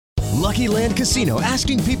Lucky Land Casino,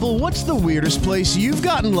 asking people, what's the weirdest place you've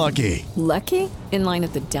gotten lucky? Lucky? In line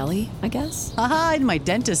at the deli, I guess? Aha, in my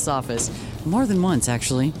dentist's office. More than once,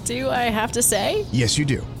 actually. Do I have to say? Yes, you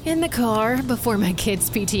do. In the car before my kids'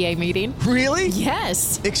 PTA meeting. Really?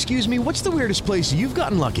 Yes. Excuse me, what's the weirdest place you've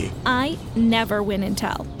gotten lucky? I never win and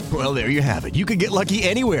tell. Well, there you have it. You can get lucky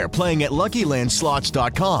anywhere, playing at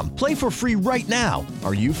LuckyLandSlots.com. Play for free right now.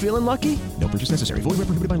 Are you feeling lucky? No purchase necessary. Void where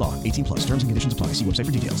prohibited by law. 18 plus. Terms and conditions apply. See website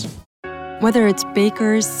for details. Whether it's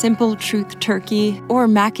Baker's Simple Truth Turkey or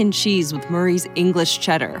mac and cheese with Murray's English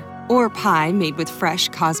Cheddar or pie made with fresh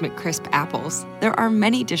Cosmic Crisp apples, there are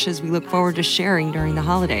many dishes we look forward to sharing during the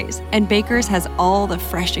holidays. And Baker's has all the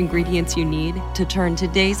fresh ingredients you need to turn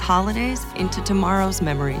today's holidays into tomorrow's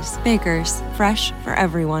memories. Baker's, fresh for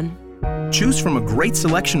everyone. Choose from a great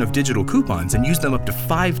selection of digital coupons and use them up to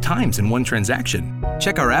 5 times in one transaction.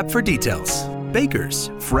 Check our app for details. Baker's,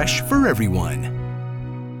 fresh for everyone.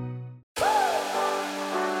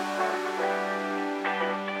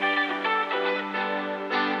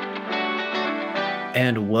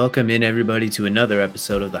 And welcome in, everybody, to another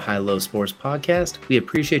episode of the High Low Sports Podcast. We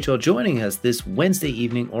appreciate you all joining us this Wednesday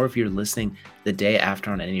evening, or if you're listening the day after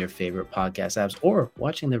on any of your favorite podcast apps, or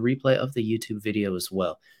watching the replay of the YouTube video as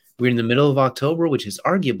well. We're in the middle of October, which is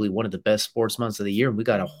arguably one of the best sports months of the year, and we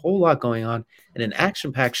got a whole lot going on and an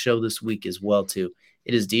action-packed show this week as well, too.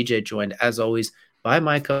 It is DJ, joined, as always, by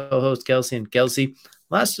my co-host, Kelsey. And Kelsey,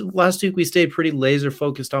 last week we stayed pretty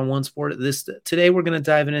laser-focused on one sport. Today we're going to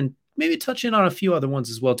dive in and maybe touch in on a few other ones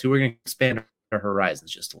as well, too. We're going to expand our horizons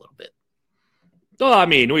just a little bit. Well, I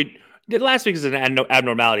mean, we did last week is an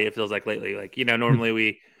abnormality, it feels like lately. Like, normally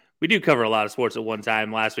we do cover a lot of sports at one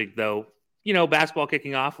time. Last week, though, basketball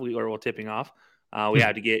kicking off, or tipping off. We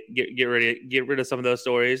had to get rid of some of those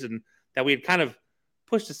stories and that we had kind of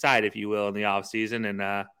pushed aside, if you will, in the off season.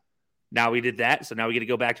 And now we did that. So now we get to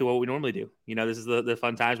go back to what we normally do. This is the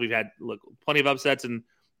fun times. We've had plenty of upsets in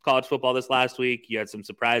college football this last week. You had some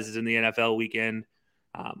surprises in the NFL weekend.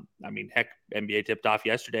 NBA tipped off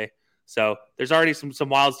yesterday. So there's already some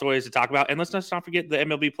wild stories to talk about. And let's not forget the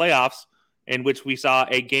MLB playoffs, in which we saw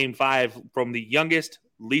a Game 5 from the youngest,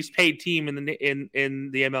 least paid team in the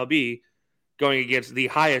MLB going against the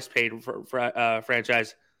highest paid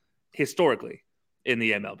franchise historically in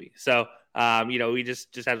the MLB. So we just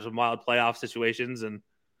had some wild playoff situations and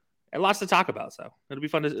lots to talk about. So it'll be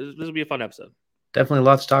fun. This will be a fun episode. Definitely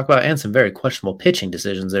lots to talk about, and some very questionable pitching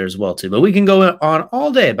decisions there as well, too. But we can go on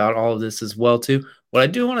all day about all of this as well, too. What I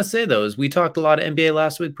do want to say, though, is we talked a lot of NBA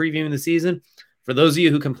last week previewing the season. For those of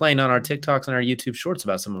you who complained on our TikToks and our YouTube shorts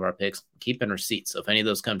about some of our picks, keep in receipts. So if any of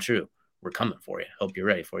those come true, we're coming for you. Hope you're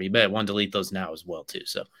ready for it. You better want to delete those now as well, too.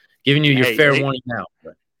 So giving you your fair warning now.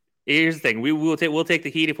 But here's the thing. We'll take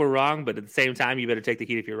the heat if we're wrong, but at the same time, you better take the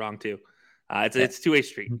heat if you're wrong, too. It's a two-way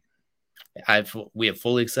street. We have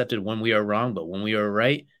fully accepted when we are wrong, but when we are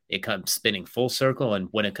right, it comes spinning full circle. And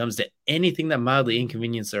when it comes to anything that mildly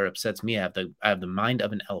inconveniences or upsets me, I have the mind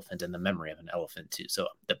of an elephant and the memory of an elephant too. So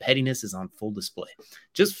the pettiness is on full display.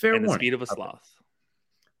 Just fair warning. The speed of a sloth.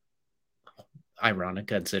 Ironic,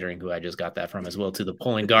 considering who I just got that from as well, to the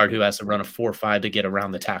pulling guard who has to run a 4.5 to get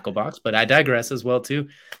around the tackle box. But I digress as well too.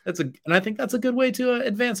 And I think that's a good way to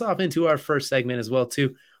advance off into our first segment as well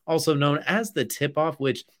too, also known as the tip-off,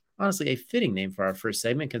 which honestly a fitting name for our first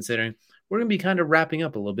segment, considering we're going to be kind of wrapping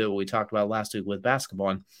up a little bit what we talked about last week with basketball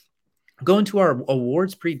and go into our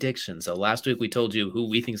awards predictions. So last week we told you who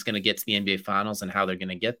we think is going to get to the NBA Finals and how they're going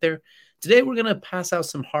to get there. Today we're going to pass out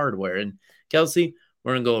some hardware. And Kelsey,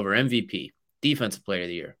 we're going to go over MVP, Defensive Player of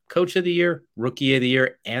the Year, Coach of the Year, Rookie of the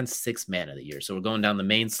Year, and Sixth Man of the Year. So we're going down the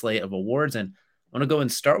main slate of awards. And I want to go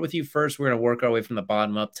and start with you first. We're going to work our way from the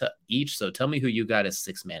bottom up to each. So tell me who you got as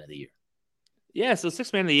Sixth Man of the Year. Yeah, so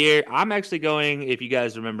Sixth Man of the Year, I'm actually going, if you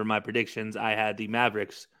guys remember my predictions, I had the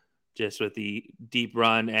Mavericks just with the deep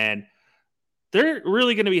run, and they're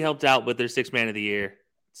really going to be helped out with their Sixth Man of the Year,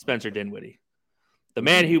 Spencer Dinwiddie. The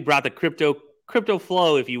man who brought the crypto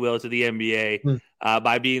flow, if you will, to the NBA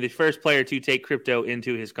by being the first player to take crypto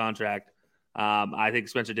into his contract. I think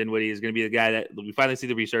Spencer Dinwiddie is going to be the guy that we finally see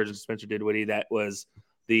the resurgence of Spencer Dinwiddie. That was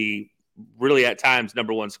the really at times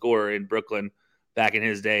number one scorer in Brooklyn back in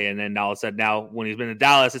his day. And then all of a sudden now when he's been in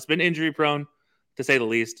Dallas, it's been injury prone to say the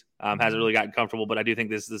least. Hasn't really gotten comfortable, but I do think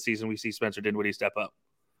this is the season we see Spencer Dinwiddie step up.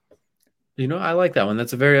 I like that one.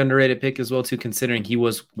 That's a very underrated pick as well, too, considering he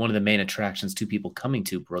was one of the main attractions to people coming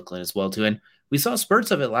to Brooklyn as well, too. And we saw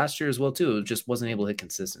spurts of it last year as well, too. It just wasn't able to hit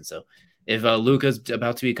consistent. So if Luka's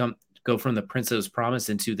about to go from the prince that was promised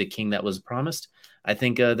into the king that was promised, I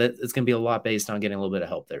think that it's going to be a lot based on getting a little bit of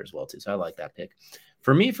help there as well, too. So I like that pick.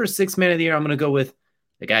 For me, for Sixth Man of the Year, I'm going to go with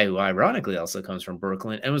the guy who ironically also comes from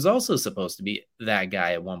Brooklyn and was also supposed to be that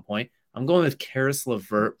guy at one point. I'm going with Caris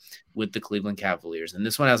LeVert with the Cleveland Cavaliers. And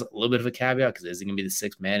this one has a little bit of a caveat because is he going to be the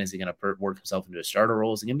sixth man? Is he going to work himself into a starter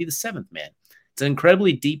role? Is he going to be the seventh man? It's an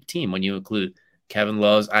incredibly deep team when you include Kevin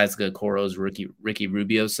Love's, Isaac Okoro's, Ricky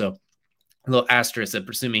Rubio. So a little asterisk at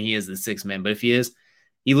presuming he is the sixth man. But if he is,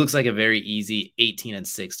 he looks like a very easy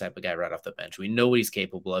 18-6 type of guy right off the bench. We know what he's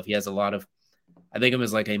capable of. He has a lot of, I think of him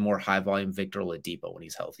as like a more high-volume Victor Oladipo when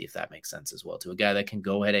he's healthy, if that makes sense as well, to a guy that can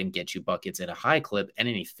go ahead and get you buckets at a high clip and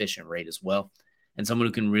an efficient rate as well, and someone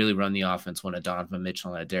who can really run the offense when a Donovan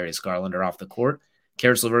Mitchell and a Darius Garland are off the court.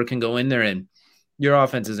 Caris LeVert can go in there, and your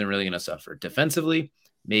offense isn't really going to suffer. Defensively,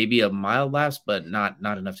 maybe a mild lapse, but not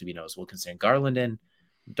enough to be noticeable, considering Garland and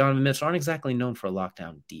Donovan Mitchell aren't exactly known for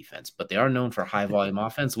lockdown defense, but they are known for high-volume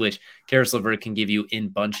offense, which Caris LeVert can give you in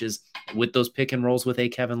bunches with those pick and rolls with a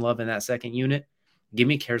Kevin Love in that second unit. Give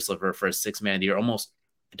me Caris LeVert for a sixth man of the year. Almost,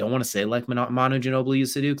 I don't want to say like Manu Ginobili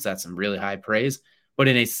used to do because that's some really high praise, but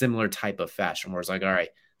in a similar type of fashion where it's like, all right,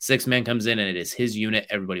 sixth man comes in and it is his unit.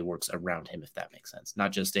 Everybody works around him, if that makes sense.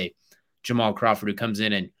 Not just a Jamal Crawford who comes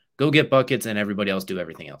in and go get buckets and everybody else do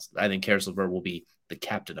everything else. I think Caris LeVert will be the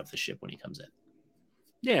captain of the ship when he comes in.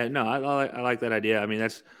 Yeah, no, I like that idea. I mean,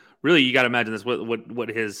 that's really, you got to imagine that's what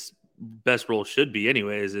his best role should be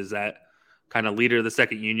anyways, is that kind of leader of the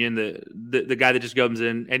second union, the guy that just comes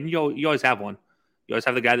in, and you always have one. You always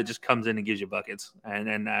have the guy that just comes in and gives you buckets.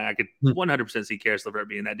 And I could 100% see Caris LeVert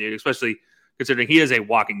being that dude, especially considering he is a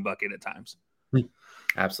walking bucket at times.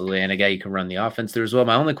 Absolutely. And a guy you can run the offense through as well.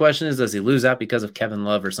 My only question is, does he lose out because of Kevin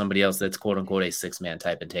Love or somebody else that's quote unquote a six-man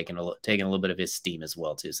type and taking a little bit of his steam as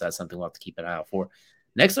well too? So that's something we'll have to keep an eye out for.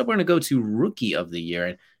 Next up, we're going to go to Rookie of the Year.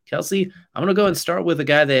 And Kelsey, I'm going to go and start with a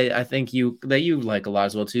guy that I think you like a lot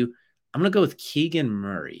as well too. I'm going to go with Keegan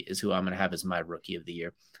Murray is who I'm going to have as my Rookie of the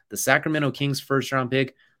Year. The Sacramento Kings first-round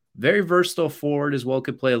pick, very versatile forward as well,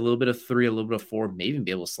 could play a little bit of 3, a little bit of 4, maybe even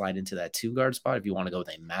be able to slide into that 2-guard spot if you want to go with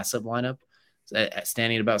a massive lineup.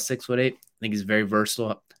 Standing at about 6'8", I think he's very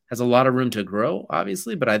versatile, has a lot of room to grow,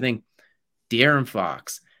 obviously, but I think De'Aaron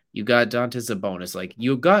Fox, you got Domantas Sabonis, like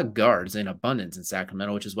you got guards in abundance in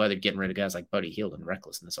Sacramento, which is why they're getting rid of guys like Buddy Hield and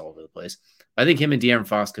Recklessness all over the place. I think him and De'Aaron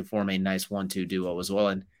Fox could form a nice 1-2 duo as well,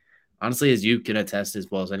 and honestly, as you can attest as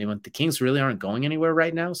well as anyone, the Kings really aren't going anywhere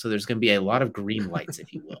right now. So there's going to be a lot of green lights,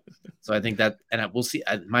 if you will. So I think that, and we'll see.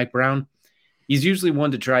 Mike Brown, he's usually one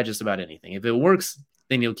to try just about anything. If it works,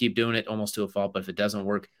 then he'll keep doing it almost to a fault. But if it doesn't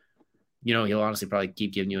work, he'll honestly probably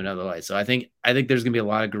keep giving you another light. So I think there's going to be a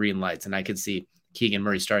lot of green lights, and I could see Keegan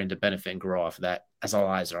Murray starting to benefit and grow off of that as all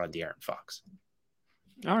eyes are on De'Aaron Fox.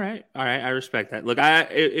 All right. I respect that. Look,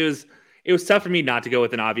 it was tough for me not to go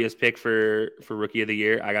with an obvious pick for Rookie of the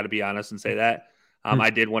Year. I got to be honest and say that. I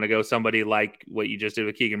did want to go somebody like what you just did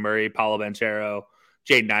with Keegan Murray, Paolo Banchero,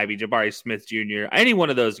 Jaden Ivey, Jabari Smith Jr. Any one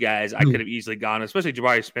of those guys I could have easily gone, especially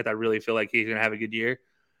Jabari Smith. I really feel like he's going to have a good year.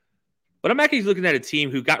 But I'm actually looking at a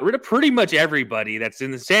team who got rid of pretty much everybody that's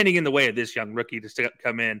standing in the way of this young rookie to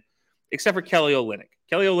come in, except for Kelly Olynyk.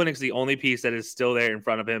 Kelly Olynyk's the only piece that is still there in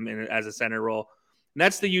front of him as a center role. And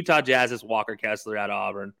that's the Utah Jazz's Walker Kessler out of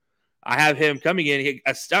Auburn. I have him coming in.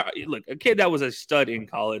 A kid that was a stud in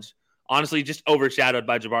college, honestly, just overshadowed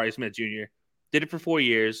by Jabari Smith Jr. Did it for 4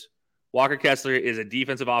 years. Walker Kessler is a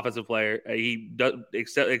defensive offensive player. He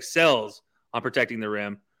excels on protecting the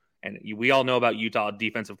rim. And we all know about Utah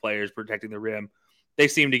defensive players protecting the rim. They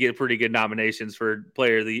seem to get pretty good nominations for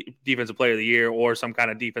defensive player of the year or some kind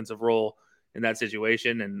of defensive role in that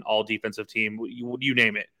situation, and all defensive team, you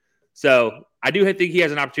name it. So I do think he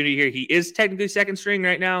has an opportunity here. He is technically second string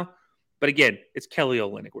right now. But again, it's Kelly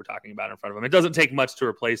Olynyk we're talking about in front of him. It doesn't take much to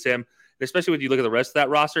replace him, especially when you look at the rest of that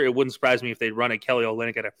roster. It wouldn't surprise me if they run a Kelly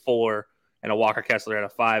Olynyk at a 4 and a Walker Kessler at a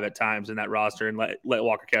 5 at times in that roster and let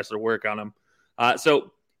Walker Kessler work on him.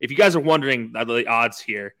 So if you guys are wondering the odds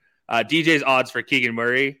here, DJ's odds for Keegan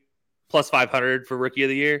Murray, plus 500 for Rookie of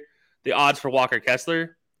the Year. The odds for Walker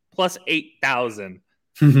Kessler, plus 8,000.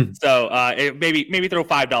 So maybe throw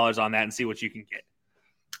 $5 on that and see what you can get.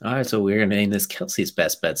 All right, so we're going to name this Kelsey's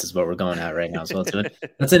best bets is what we're going at right now as well.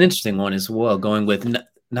 That's an interesting one as well, going with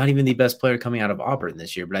not even the best player coming out of Auburn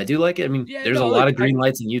this year, but I do like it. I mean, there's a lot of green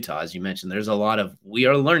lights in Utah, as you mentioned. There's a lot of, we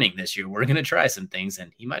are learning this year. We're going to try some things,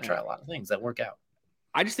 and he might try a lot of things that work out.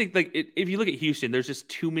 I just think if you look at Houston, there's just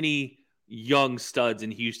too many young studs in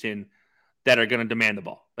Houston that are going to demand the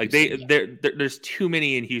ball. There's too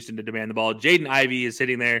many in Houston to demand the ball. Jaden Ivey is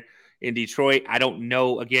sitting there in Detroit. I don't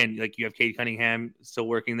know. Again, you have Cade Cunningham still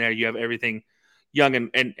working there. You have everything young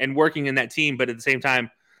and working in that team, but at the same time,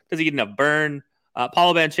 does he get enough burn?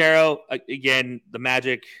 Paolo Banchero, again, the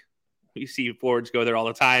Magic, we see forwards go there all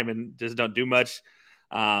the time and just don't do much.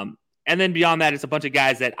 And then beyond that, it's a bunch of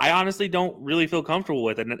guys that I honestly don't really feel comfortable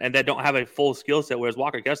with and that don't have a full skill set, whereas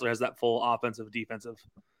Walker Kessler has that full offensive, defensive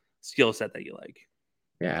skill set that you like.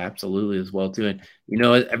 Yeah, absolutely as well, too. And,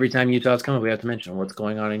 every time Utah's coming, we have to mention what's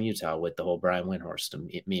going on in Utah with the whole Brian Windhorst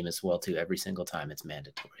meme as well, too. Every single time it's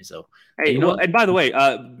mandatory. So, hey, and by the way,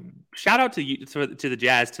 shout out to the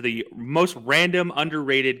Jazz, to the most random,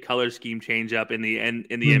 underrated color scheme change up in the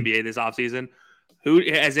NBA this offseason.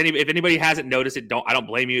 If anybody hasn't noticed it, I don't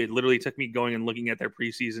blame you. It literally took me going and looking at their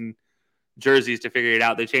preseason jerseys to figure it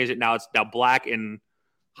out. They changed it now. It's now black and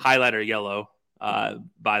highlighter yellow.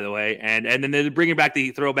 By the way, and then they're bringing back the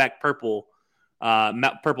throwback purple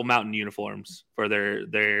mountain uniforms for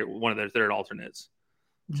their one of their third alternates.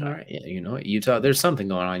 So, all right, yeah, Utah. There's something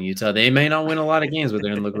going on in Utah. They may not win a lot of games, but they're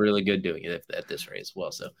going to look really good doing it at this rate as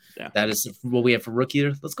well. So That is what we have for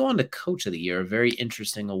rookie. Let's go on to coach of the year. A very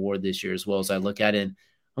interesting award this year as well. As I look at it,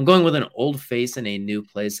 I'm going with an old face in a new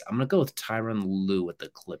place. I'm going to go with Tyronn Lue with the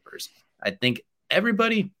Clippers. I think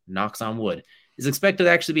everybody, knocks on wood, is expected to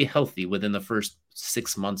actually be healthy within the first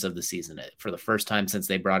 6 months of the season for the first time since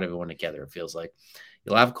they brought everyone together. It feels like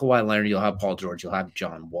you'll have Kawhi Leonard, you'll have Paul George, you'll have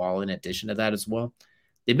John Wall in addition to that as well.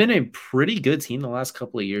 They've been a pretty good team the last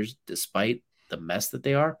couple of years, despite the mess that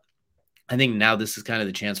they are. I think now this is kind of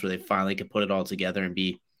the chance where they finally can put it all together and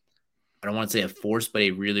be, I don't want to say a force, but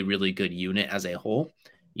a really, really good unit as a whole.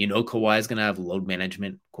 Kawhi is going to have load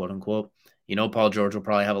management, quote unquote. Paul George will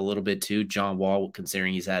probably have a little bit too. John Wall,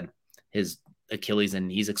 considering he's had his Achilles and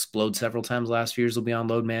knees explode several times last few years, will be on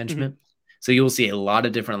load management. So you'll see a lot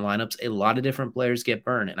of different lineups, a lot of different players get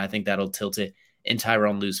burned. And I think that'll tilt it in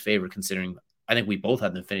Tyronn Lue's favor, considering I think we both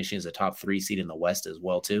have them finishing as a top 3 seed in the West as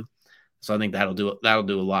well, too. So I think that'll do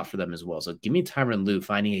a lot for them as well. So give me Tyronn Lue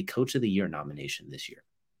finding a coach of the year nomination this year.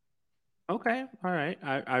 Okay. All right.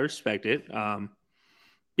 I respect it.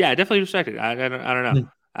 Yeah, I definitely respect it. I don't know.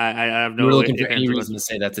 I have no. We're looking for any reason to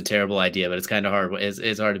say that's a terrible idea, but it's kind of hard.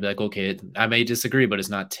 It's hard to be like, okay, I may disagree, but it's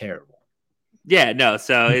not terrible. Yeah, no.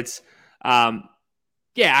 So it's, I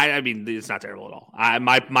mean, it's not terrible at all.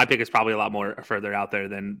 My pick is probably a lot more further out there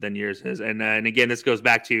than yours is, and again, this goes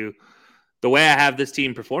back to the way I have this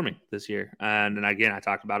team performing this year, and again, I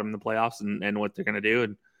talked about them in the playoffs and what they're going to do,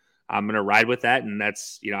 and I'm going to ride with that, and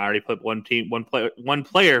that's I already put one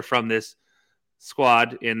player from this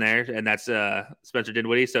squad in there, and that's Spencer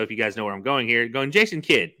Dinwiddie. So if you guys know where I'm going here, going Jason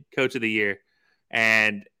Kidd, coach of the year.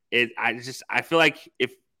 And I feel like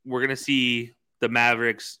if we're going to see the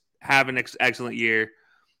Mavericks have an excellent year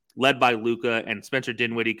led by Luka and Spencer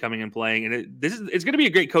Dinwiddie coming and playing, and it's going to be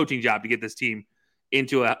a great coaching job to get this team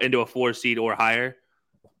into a 4 seed or higher,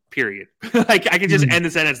 period. Like I can just end the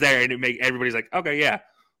sentence there and it make everybody's like, okay, yeah,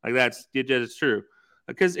 like that's true.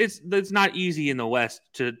 Because it's not easy in the West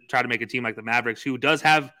to try to make a team like the Mavericks, who does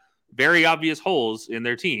have very obvious holes in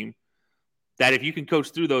their team, that if you can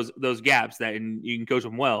coach through those gaps and you can coach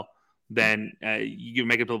them well, then you can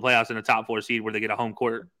make it to the playoffs in a top 4 seed where they get a home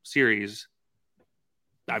court series.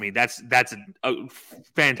 I mean, that's a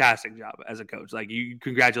fantastic job as a coach. Like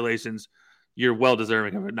congratulations, you're well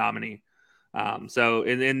deserving of a nominee. So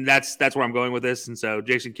that's where I'm going with this. And so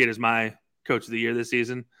Jason Kidd is my coach of the year this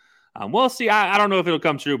season. We'll see. I don't know if it'll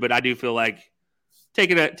come true, but I do feel like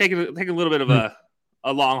taking a little bit of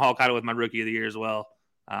a long haul kind of with my rookie of the year as well.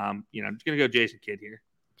 I'm just going to go Jason Kidd here.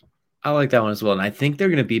 I like that one as well. And I think they're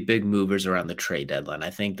going to be big movers around the trade deadline. I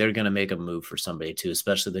think they're going to make a move for somebody too,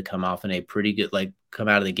 especially to come off in a pretty good, come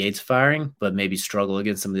out of the gates firing, but maybe struggle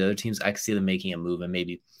against some of the other teams. I can see them making a move and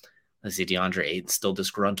maybe, let's see, DeAndre Ayton still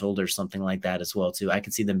disgruntled or something like that as well too. I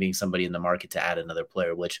can see them being somebody in the market to add another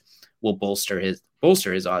player, which will bolster his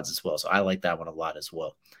odds as well. So I like that one a lot as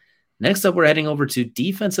well. Next up, we're heading over to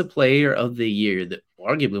Defensive Player of the Year, that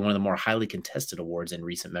arguably one of the more highly contested awards in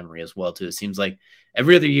recent memory as well too. It seems like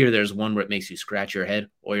every other year there's one where it makes you scratch your head,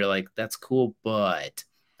 or you're like, that's cool, but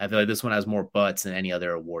I feel like this one has more buts than any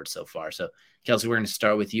other award so far. So Kelsey, we're going to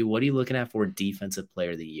start with you. What are you looking at for Defensive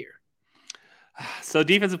Player of the Year? So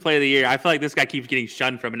Defensive Player of the Year, I feel like this guy keeps getting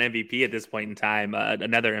shunned from an MVP at this point in time,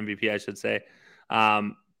 another MVP, I should say.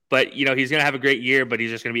 But, he's going to have a great year, but he's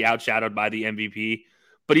just going to be outshadowed by the MVP.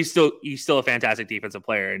 But he's still a fantastic defensive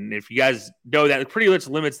player. And if you guys know that, it pretty much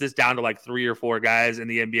limits this down to like 3 or 4 guys in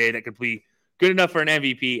the NBA that could be good enough for an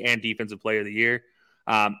MVP and Defensive Player of the Year.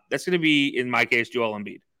 That's going to be, in my case, Joel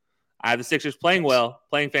Embiid. I have the Sixers playing well,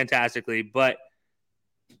 playing fantastically, but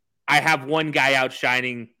I have one guy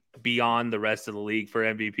outshining beyond the rest of the league for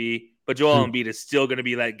MVP. But Joel Embiid is still going to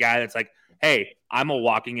be that guy that's like, hey, I'm a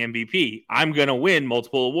walking MVP. I'm going to win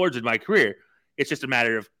multiple awards in my career. It's just a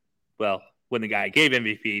matter of, when the guy gave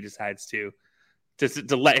decides to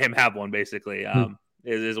let him have one, basically,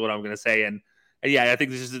 is what I'm going to say. And And yeah, I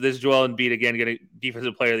think this Joel Embiid again getting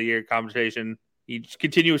Defensive Player of the Year conversation. He's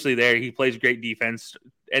continuously there. He plays great defense,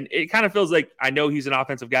 and it kind of feels like, I know he's an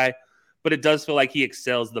offensive guy, but it does feel like he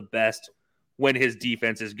excels the best when his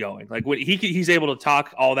defense is going. Like when he's able to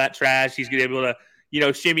talk all that trash, he's able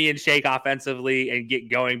to shimmy and shake offensively and get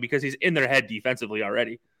going because he's in their head defensively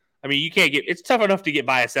already. I mean, it's tough enough to get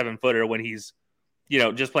by a 7-footer when he's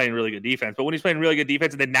just playing really good defense. But when he's playing really good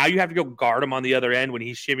defense, and then now you have to go guard him on the other end when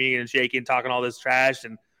he's shimmying and shaking, talking all this trash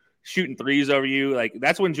and shooting threes over you, like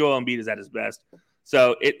that's when Joel Embiid is at his best.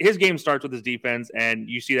 So his game starts with his defense, and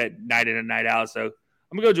you see that night in and night out. So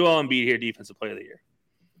I'm going to go Joel Embiid here, Defensive Player of the Year.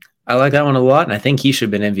 I like that one a lot, and I think he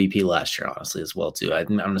should have been MVP last year, honestly, as well, too. I'm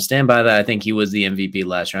going to stand by that. I think he was the MVP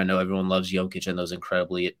last year. I know everyone loves Jokic and those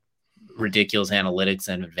incredibly ridiculous analytics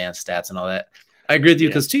and advanced stats and all that. I agree with you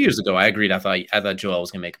because 2 years ago, I agreed. I thought Joel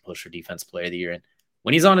was going to make a push for Defensive Player of the Year. And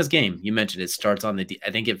when he's on his game, you mentioned it starts on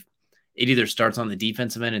I think if it either starts on the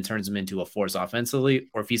defensive end and turns him into a force offensively,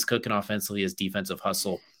 or if he's cooking offensively, his defensive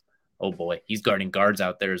hustle. Oh boy, he's guarding guards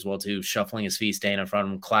out there as well too, shuffling his feet, staying in front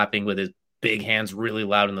of him, clapping with his big hands really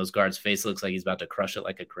loud in those guards' face. Looks like he's about to crush it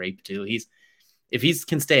like a grape too. If he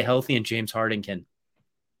can stay healthy and James Harden can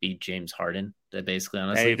beat James Harden, that basically,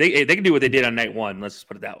 honestly, hey, they can do what they did on night one. Let's just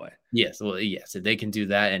put it that way. Yes, if they can do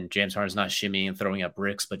that, and James Harden's not shimmying and throwing up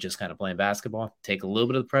bricks, but just kind of playing basketball, take a little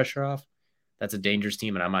bit of the pressure off. That's a dangerous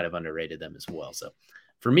team, and I might have underrated them as well. So,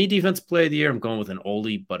 for me, Defensive Player of the Year, I'm going with an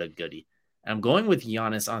oldie but a goodie. And I'm going with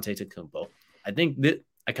Giannis Antetokounmpo. I think that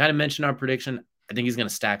I kind of mentioned our prediction. I think he's going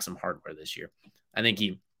to stack some hardware this year. I think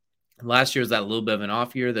last year was that little bit of an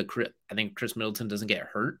off year. I think Chris Middleton doesn't get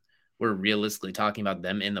hurt. We're realistically talking about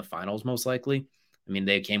them in the finals, most likely. I mean,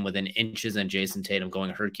 they came within inches, and Jason Tatum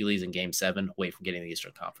going Hercules in Game 7 away from getting the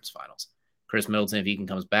Eastern Conference Finals. Chris Middleton, if he can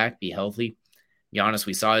come back, be healthy. Giannis,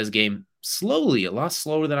 we saw his game slowly, a lot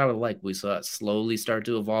slower than I would like. We saw it slowly start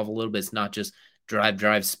to evolve a little bit. It's not just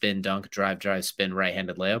drive, spin, dunk, drive, spin,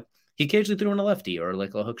 right-handed layup. He occasionally threw in a lefty or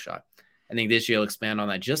like a hook shot. I think this year he'll expand on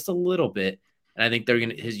that just a little bit, and I think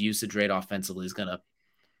his usage rate offensively is going to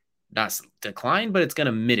not decline, but it's going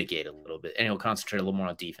to mitigate a little bit, and he'll concentrate a little more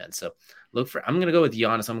on defense. So I'm going to go with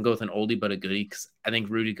Giannis. I'm going to go with an oldie but a goodie because I think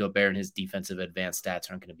Rudy Gobert and his defensive advanced stats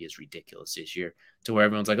aren't going to be as ridiculous this year to where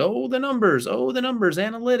everyone's like, oh, the numbers,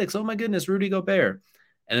 analytics, oh my goodness, Rudy Gobert.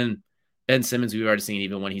 And then Ben Simmons, we've already seen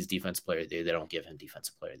even when he's Defensive Player of the Year, they don't give him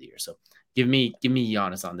Defensive Player of the Year. So give me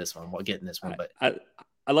Giannis on this one. We'll get in this one. But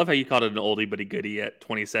I love how you called it an oldie but a goodie at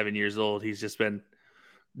 27 years old. He's just been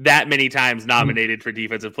that many times nominated for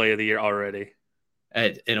Defensive Player of the Year already.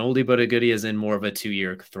 An oldie but a goodie is in more of a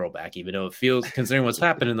 2-year throwback, even though it feels, considering what's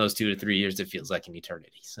happened in those 2 to 3 years, it feels like an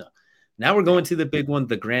eternity. So now we're going to the big one,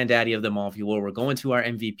 the granddaddy of them all, if you will. We're going to our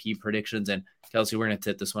MVP predictions. And Kelsey, we're going to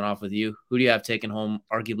tip this one off with you. Who do you have taken home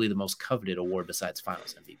arguably the most coveted award besides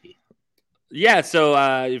Finals MVP? Yeah,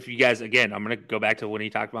 so if you guys, again, I'm going to go back to when he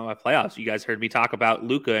talked about my playoffs. You guys heard me talk about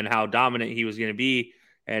Luka and how dominant he was going to be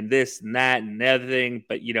and this and that and the other thing.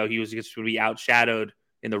 But, he was just going to be outshadowed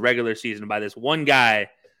in the regular season by this one guy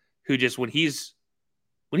who just when he's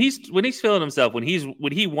feeling himself, when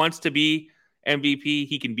he wants to be MVP,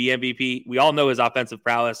 he can be MVP. We all know his offensive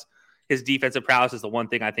prowess. His defensive prowess is the one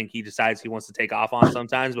thing I think he decides he wants to take off on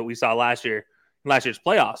sometimes. But we saw last year's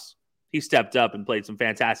playoffs, he stepped up and played some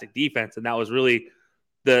fantastic defense, and that was really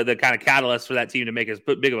the kind of catalyst for that team to make as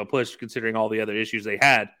big of a push considering all the other issues they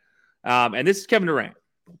had. And this is Kevin Durant,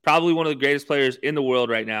 probably one of the greatest players in the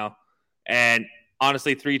world right now. And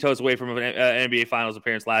honestly, 3 toes away from an NBA Finals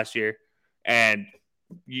appearance last year. And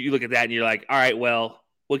you look at that and you're like, all right, well,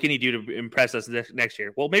 what can he do to impress us next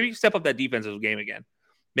year? Well, maybe step up that defensive game again.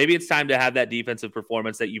 Maybe it's time to have that defensive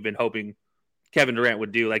performance that you've been hoping Kevin Durant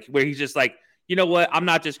would do, like where he's just like, you know what? I'm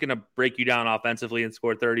not just going to break you down offensively and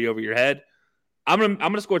score 30 over your head. I'm going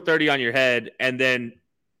to score 30 on your head and then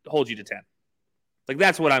hold you to 10. Like,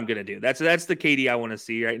 that's what I'm going to do. That's the KD I want to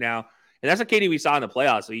see right now. And that's the KD we saw in the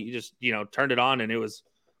playoffs. So he just, turned it on, and it was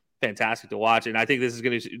fantastic to watch. And I think this is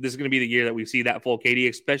going to be the year that we see that full KD,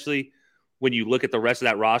 especially when you look at the rest of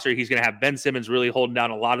that roster. He's going to have Ben Simmons really holding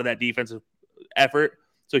down a lot of that defensive effort.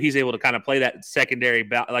 So he's able to kind of play that secondary,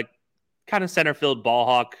 like kind of center field ball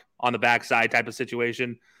hawk on the backside type of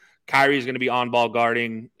situation. Kyrie is going to be on ball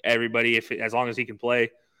guarding everybody as long as he can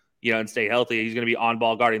play, and stay healthy. He's going to be on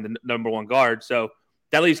ball guarding the number one guard. So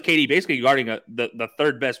that leaves KD basically guarding the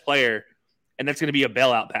third best player, and that's going to be a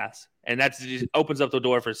bailout pass. And that just opens up the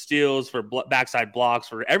door for steals, for backside blocks,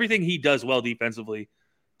 for everything he does well defensively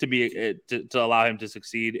to allow him to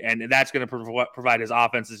succeed. And that's going to provide his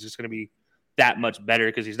offense is just going to be that much better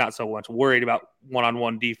because he's not so much worried about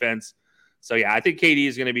one-on-one defense. So, yeah, I think KD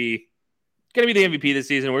is going to be going to be the MVP this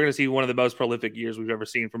season. We're going to see one of the most prolific years we've ever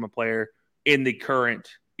seen from a player in the current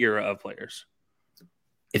era of players.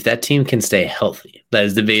 If that team can stay healthy, that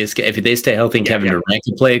is the biggest. If they stay healthy, and Kevin Durant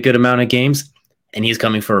can play a good amount of games, and he's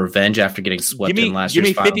coming for revenge after getting swept in last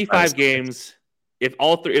year's final. Give me 55 games. If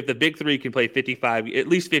the big three can play 55, at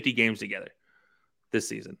least 50 games together this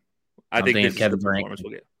season, I think this is the performance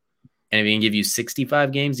we'll get. And if he can give you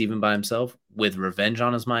 65 games even by himself with revenge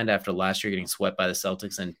on his mind after last year getting swept by the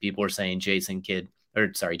Celtics, and people are saying Jason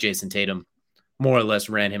Tatum more or less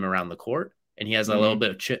ran him around the court, and he has a little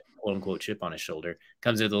bit of chip, quote unquote, chip on his shoulder,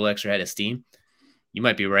 comes in with a little extra head of steam. You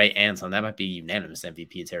might be right, Anson. That might be unanimous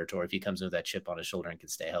MVP territory if he comes in with that chip on his shoulder and can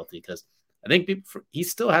stay healthy, because I think he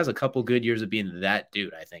still has a couple good years of being that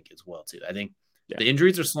dude, I think, as well, too. I think the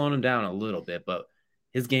injuries are slowing him down a little bit, but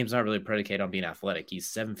his game's not really predicated on being athletic. He's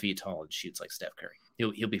 7 feet tall and shoots like Steph Curry.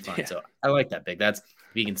 He'll be fine. Yeah. So I like that big. That's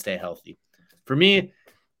if he can stay healthy. For me,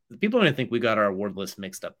 people are going to think we got our award list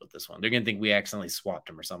mixed up with this one. They're going to think we accidentally swapped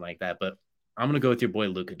him or something like that. But I'm going to go with your boy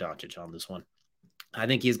Luka Doncic on this one. I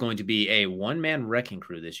think he's going to be a one-man wrecking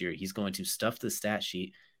crew this year. He's going to stuff the stat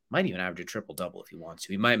sheet. Might even average a triple-double if he wants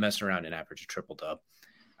to. He might mess around and average a triple-double.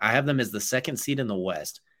 I have them as the second seed in the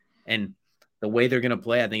West. And the way they're going to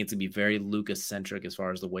play, I think it's going to be very Luka-centric as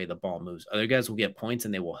far as the way the ball moves. Other guys will get points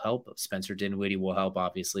and they will help. Spencer Dinwiddie will help,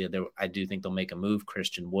 obviously. I do think they'll make a move.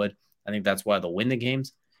 Christian Wood. I think that's why they'll win the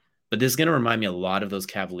games. But this is going to remind me a lot of those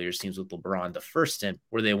Cavaliers teams with LeBron, the first stint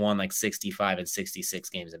where they won like 65 and 66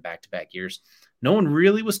 games in back-to-back years. No one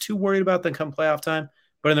really was too worried about them come playoff time.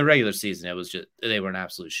 But in the regular season, it was just they were an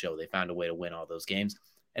absolute show. They found a way to win all those games.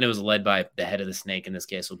 And it was led by the head of the snake. In this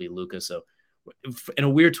case, will be Luka. So in a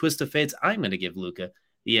weird twist of fates, I'm going to give Luka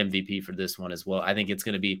the MVP for this one as well. I think it's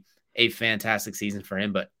going to be a fantastic season for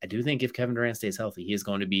him. But I do think if Kevin Durant stays healthy, he's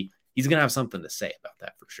going to have something to say about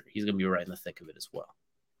that for sure. He's going to be right in the thick of it as well.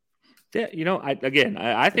 Yeah,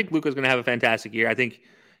 I think Luka's going to have a fantastic year. I think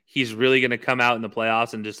he's really going to come out in the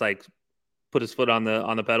playoffs and just like put his foot on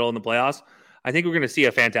the pedal in the playoffs. I think we're going to see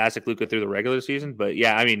a fantastic Luka through the regular season. But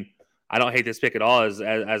yeah, I mean, I don't hate this pick at all. As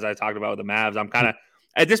I talked about with the Mavs, I'm kind of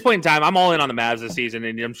at this point in time, I'm all in on the Mavs this season,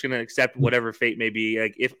 and I'm just going to accept whatever fate may be.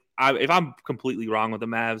 Like if I'm completely wrong with the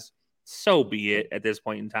Mavs, so be it. At this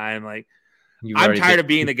point in time, like I'm tired of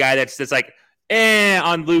being the guy that's like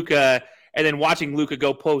on Luka, and then watching Luka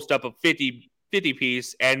go post up a 50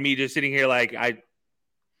 piece, and me just sitting here like I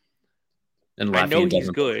know he's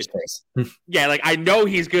good. Yeah, like I know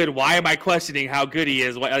he's good. Why am I questioning how good he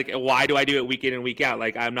is? Why do I do it week in and week out?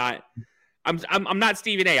 Like I'm not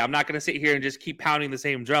Stephen A. I'm not going to sit here and just keep pounding the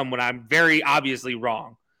same drum when I'm very obviously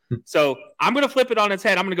wrong. So I'm going to flip it on its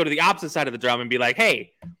head. I'm going to go to the opposite side of the drum and be like,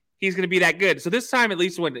 hey, he's going to be that good. So this time, at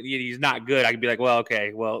least when he's not good, I can be like, well,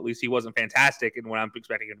 okay, well, at least he wasn't fantastic. And when I'm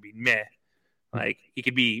expecting him to be meh, like he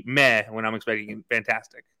could be meh when I'm expecting him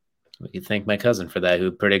fantastic. You thank my cousin for that, who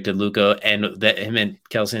predicted Luka, and that him and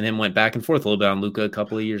Kelsey and him went back and forth a little bit on Luka a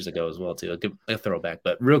couple of years ago as well, too. A throwback.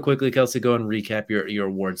 But real quickly, Kelsey, go and recap your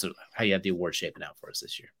awards, how you have the award shaping out for us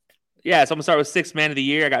this year. Yeah, so I'm going to start with Sixth Man of the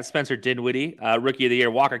Year. I got Spencer Dinwiddie. Rookie of the Year,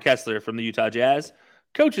 Walker Kessler from the Utah Jazz.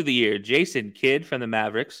 Coach of the Year, Jason Kidd from the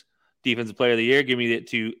Mavericks. Defensive Player of the Year, give me it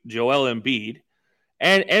to Joel Embiid.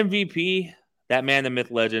 And MVP, that man, the myth,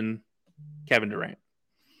 legend, Kevin Durant.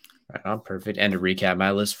 Right on, perfect. And to recap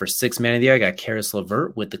my list for Sixth Man of the Year, I got Karis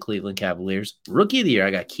LeVert with the Cleveland Cavaliers. Rookie of the Year,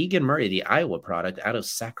 I got Keegan Murray, the Iowa product out of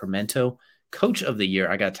Sacramento. Coach of the Year,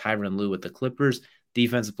 I got Tyronn Lue with the Clippers.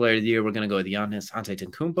 Defensive Player of the Year, we're going to go with Giannis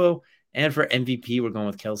Antetokounmpo. And for MVP, we're going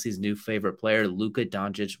with Kelsey's new favorite player, Luka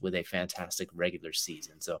Doncic, with a fantastic regular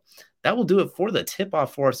season. So that will do it for the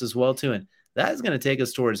tip-off for us as well, too. And that is going to take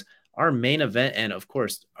us towards our main event. And, of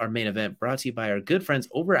course, our main event brought to you by our good friends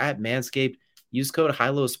over at Manscaped. Use code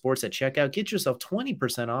HILOSports at checkout. Get yourself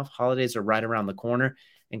 20% off. Holidays are right around the corner.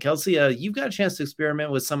 And Kelsey, you've got a chance to experiment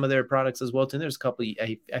with some of their products as well, too. And there's a couple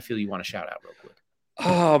I feel you want to shout out real quick.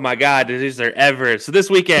 Oh, my God. Is there ever. So this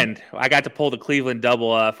weekend, I got to pull the Cleveland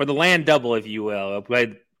double for the land double, if you will.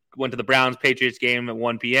 I went to the Browns-Patriots game at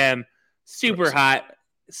 1 p.m. Super hot.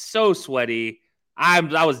 So sweaty. I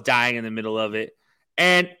was dying in the middle of it.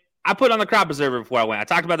 And I put on the crop preserver before I went. I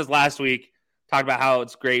talked about this last week. Talked about how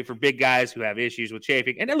it's great for big guys who have issues with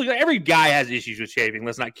chafing. And look, every guy has issues with chafing.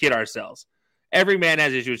 Let's not kid ourselves. Every man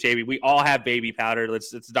has issues with chafing. We all have baby powder.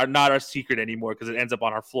 It's not our secret anymore because it ends up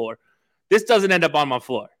on our floor. This doesn't end up on my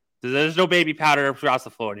floor. There's no baby powder across the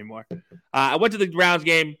floor anymore. I went to the Browns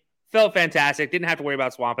game. Felt fantastic. Didn't have to worry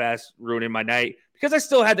about Swamp Ass ruining my night because I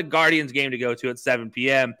still had the Guardians game to go to at 7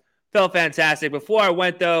 p.m. Felt fantastic. Before I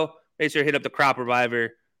went, though, made sure to hit up the Crop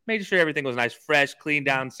Reviver. Made sure everything was nice, fresh, clean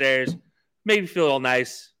downstairs. Made me feel all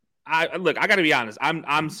nice. I got to be honest.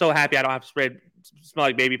 I'm so happy I don't have to smell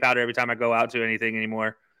like baby powder every time I go out to anything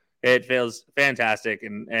anymore. It feels fantastic,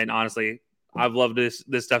 and honestly, I've loved this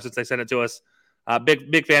stuff since they sent it to us.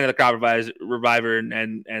 Big fan of the Crop Reviver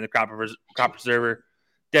and the Crop Preserver.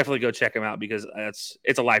 Definitely go check them out because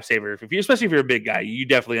it's a lifesaver. Especially if you're a big guy, you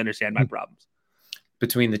definitely understand my problems.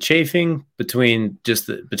 Between the chafing, between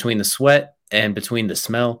the sweat, and between the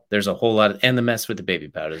smell, there's a whole lot and the mess with the baby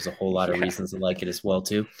powder. There's a whole lot of reasons to like it as well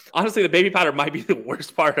too. Honestly, the baby powder might be the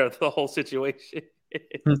worst part of the whole situation.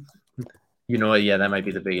 You know what? Yeah, that might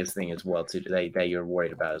be the biggest thing as well too that you're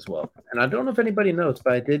worried about as well. And I don't know if anybody knows,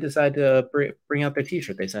 but I did decide to bring out their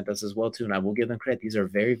T-shirt they sent us as well too, and I will give them credit. These are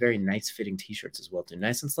very, very nice fitting T-shirts as well too.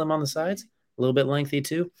 Nice and slim on the sides, a little bit lengthy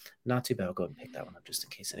too. Not too bad. I'll go ahead and pick that one up just in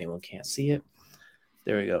case anyone can't see it.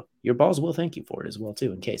 There we go. Your balls will thank you for it as well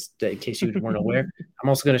too. In case you weren't aware, I'm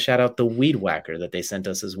also going to shout out the Weed Whacker that they sent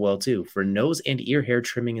us as well too for nose and ear hair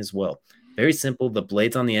trimming as well. Very simple. The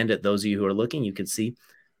blades on the end. At those of you who are looking, you can see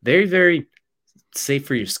very, very safe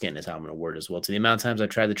for your skin is how I'm going to word as well. To the amount of times I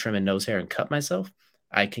tried to trim a nose hair and cut myself,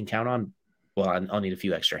 I can count on. Well, I'll need a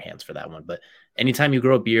few extra hands for that one. But anytime you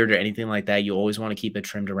grow a beard or anything like that, you always want to keep it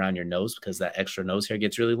trimmed around your nose because that extra nose hair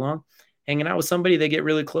gets really long. Hanging out with somebody, they get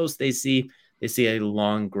really close. They see a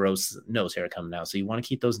long, gross nose hair coming out. So you want to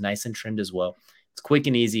keep those nice and trimmed as well. It's quick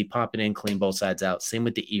and easy. Pop it in, clean both sides out. Same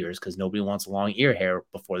with the ears because nobody wants long ear hair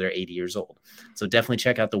before they're 80 years old. So definitely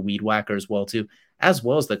check out the Weed Whacker as well too, as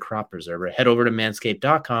well as the Crop Preserver. Head over to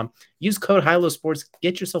manscaped.com. Use code HILOSports.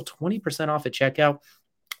 Get yourself 20% off at checkout.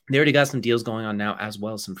 They already got some deals going on now as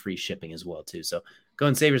well as some free shipping as well too. So go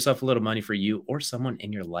and save yourself a little money for you or someone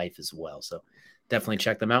in your life as well. So definitely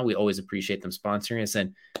check them out. We always appreciate them sponsoring us.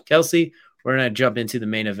 And Kelsey, we're going to jump into the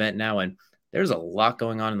main event now. And there's a lot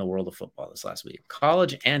going on in the world of football this last week.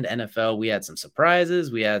 College and NFL, we had some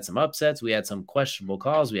surprises. We had some upsets. We had some questionable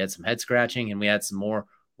calls. We had some head scratching, and we had some more.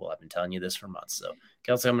 Well, I've been telling you this for months. So,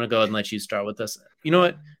 Kelsey, I'm going to go ahead and let you start with this. You know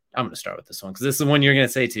what? I'm going to start with this one because this is the one you're going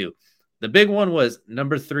to say too. The big one was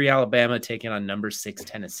number 3 Alabama taking on number 6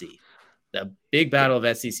 Tennessee. The big battle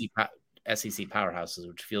of SEC powerhouses,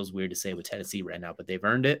 which feels weird to say with Tennessee right now, but they've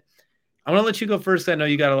earned it. I want to let you go first. I know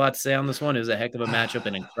you got a lot to say on this one. It was a heck of a matchup,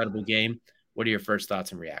 an incredible game. What are your first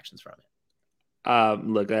thoughts and reactions from it?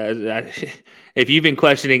 Look, if you've been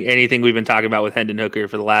questioning anything we've been talking about with Hendon Hooker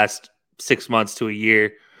for the last 6 months to a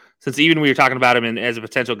year, since even we were talking about him as a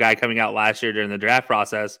potential guy coming out last year during the draft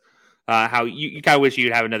process, how you kind of wish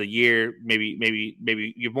you'd have another year, maybe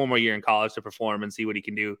you have one more year in college to perform and see what he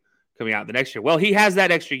can do coming out the next year. Well, he has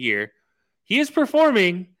that extra year. He is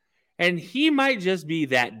performing, and he might just be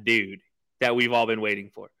that dude that we've all been waiting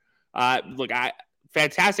for.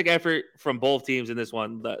 Fantastic effort from both teams in this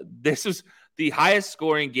one. This was the highest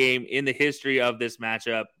scoring game in the history of this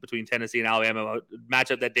matchup between Tennessee and Alabama, a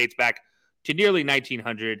matchup that dates back to nearly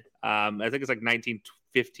 1900. I think it's like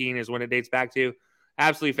 1915 is when it dates back to.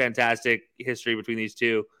 Absolutely fantastic history between these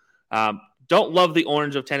two. Don't love the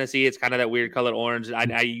orange of Tennessee. It's kind of that weird colored orange.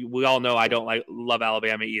 We all know I don't love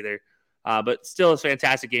Alabama either. But still a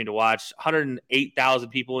fantastic game to watch. 108,000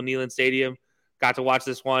 people in Neyland Stadium got to watch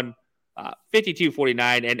this one.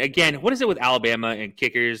 52-49. And again, what is it with Alabama and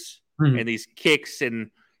kickers and these kicks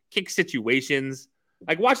and kick situations?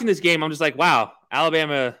 Like watching this game, I'm just like, wow,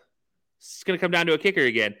 Alabama is going to come down to a kicker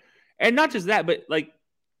again. And not just that, but like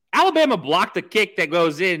Alabama blocked the kick that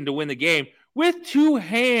goes in to win the game with 2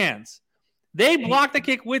 hands. They blocked the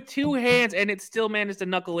kick with 2 hands, and it still managed to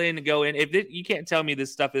knuckle in and go in. You can't tell me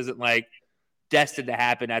this stuff isn't like destined to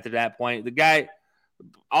happen after that point. The guy,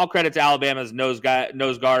 all credit to Alabama's nose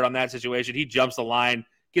guard on that situation. He jumps the line,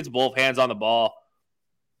 gets both hands on the ball.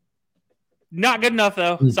 Not good enough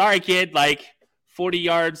though. Sorry, kid. 40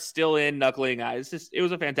 yards still in, knuckling. It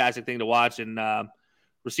was a fantastic thing to watch. And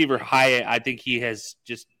receiver Hyatt, I think he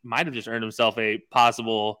might have just earned himself a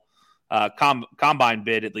possible combine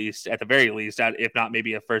bid, at the very least, if not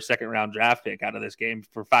maybe a first, second round draft pick out of this game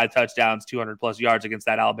for 5 touchdowns, 200+ yards against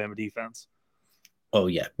that Alabama defense. Oh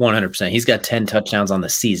yeah, 100%. He's got 10 touchdowns on the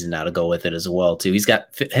season now to go with it as well too.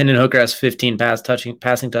 Hendon Hooker has 15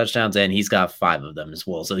 passing touchdowns, and he's got 5 of them as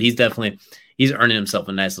well. So he's earning himself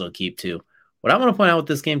a nice little keep too. What I want to point out with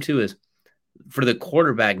this game too is for the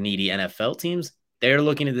quarterback needy NFL teams, they're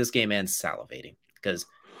looking at this game and salivating because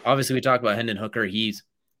obviously we talk about Hendon Hooker.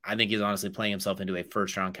 I think he's honestly playing himself into a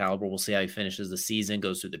first-round caliber. We'll see how he finishes the season,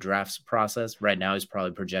 goes through the drafts process. Right now, he's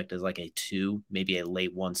probably projected as like a 2, maybe a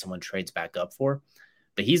late 1 someone trades back up for.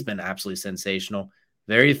 But he's been absolutely sensational,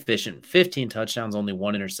 very efficient, 15 touchdowns, only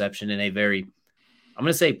 1 interception in a very – I'm I'm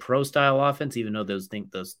going to say pro style offense, even though those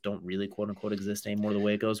don't really quote unquote exist anymore the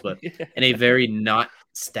way it goes, but in a very not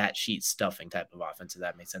stat sheet stuffing type of offense, if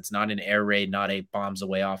that makes sense. Not an air raid, not a bombs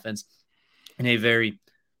away offense, in a very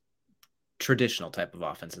traditional type of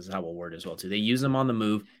offense is how we'll word as well too. They use him on the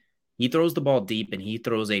move. He throws the ball deep, and he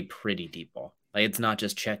throws a pretty deep ball. Like, it's not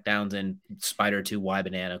just check downs and spider to Y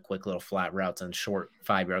banana, quick little flat routes and short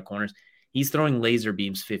 5-yard corners. He's throwing laser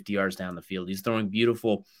beams 50 yards down the field. He's throwing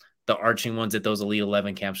the arching ones at those Elite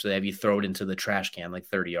 11 camps, so they have you throw it into the trash can like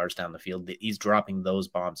 30 yards down the field. He's dropping those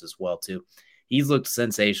bombs as well too. He's looked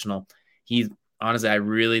sensational. Honestly, I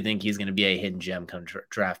really think he's going to be a hidden gem come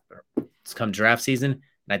draft season, and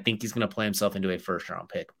I think he's going to play himself into a first-round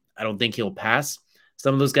pick. I don't think he'll pass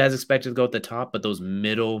some of those guys expected to go at the top, but those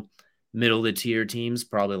middle of the tier teams,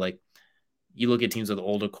 probably like you look at teams with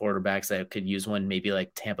older quarterbacks that could use one, maybe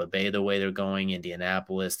like Tampa Bay, the way they're going,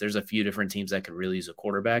 Indianapolis. There's a few different teams that could really use a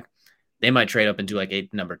quarterback. They might trade up into like a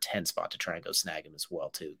number 10 spot to try and go snag him as well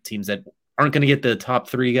too. Teams that aren't going to get the top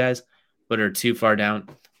 3 guys, but are too far down,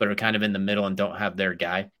 but are kind of in the middle and don't have their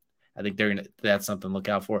guy. I think that's something to look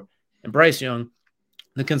out for. And Bryce Young,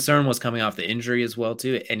 the concern was coming off the injury as well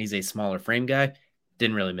too, and he's a smaller frame guy.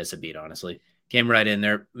 Didn't really miss a beat, honestly. Came right in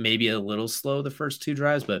there, maybe a little slow the first 2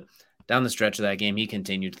 drives, but down the stretch of that game, he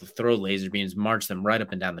continued to throw laser beams, march them right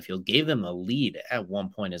up and down the field, gave them the lead at one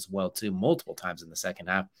point as well too, multiple times in the second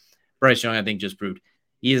half. Bryce Young, I think, just proved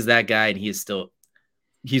he is that guy, and he's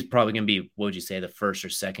probably going to be, what would you say, the first or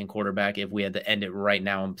second quarterback if we had to end it right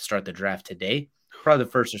now and start the draft today? Probably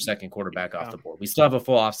the first or second quarterback off the board. We still have a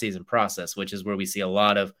full offseason process, which is where we see a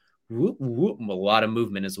lot of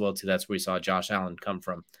movement as well too. That's where we saw Josh Allen come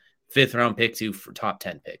from 5th round pick to top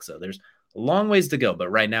 10 pick. So there's a long ways to go, but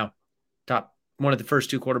right now, one of the first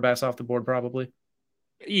 2 quarterbacks off the board, probably.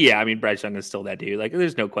 Yeah, I mean, Bryce Young is still that dude. Like,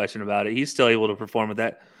 there's no question about it. He's still able to perform with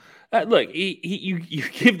that. Look, you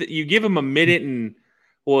give him a minute and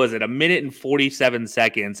a minute and 47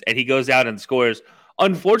 seconds, and he goes out and scores.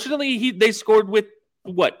 Unfortunately, they scored with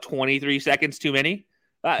 23 seconds too many,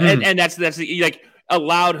 and that's like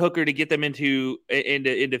allowed Hooker to get them into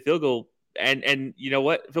field goal and you know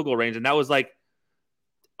what, field goal range, and that was like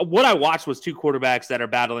what I watched was 2 quarterbacks that are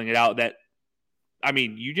battling it out. That, I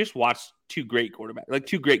mean, you just watched 2 great quarterbacks, like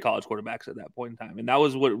 2 great college quarterbacks at that point in time, and that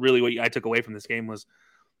was what I took away from this game was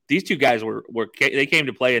these 2 guys they came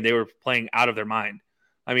to play and they were playing out of their mind.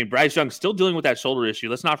 I mean, Bryce Young still dealing with that shoulder issue.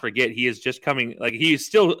 Let's not forget he is just coming, like, he's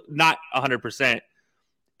still not 100%.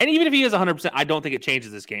 And even if he is 100%, I don't think it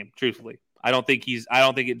changes this game, truthfully. I don't think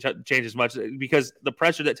it changes much because the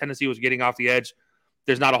pressure that Tennessee was getting off the edge,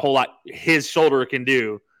 there's not a whole lot his shoulder can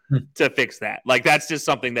do to fix that. Like, that's just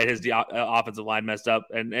something that his offensive line messed up.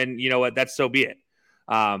 And you know what? That's so be it.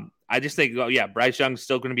 I just think, Bryce Young's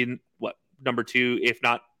still going to be number 2, if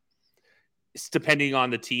not, depending on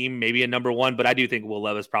the team, maybe a number 1, but I do think Will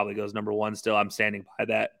Levis probably goes number 1 still. I'm standing by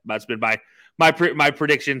that. That's been my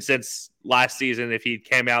prediction since last season. If he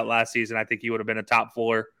came out last season, I think he would have been a top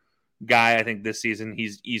 4 guy. I think this season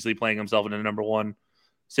he's easily playing himself in a number 1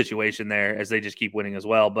 situation there as they just keep winning as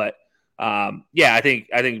well. But I think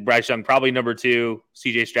Bryce Young probably number 2.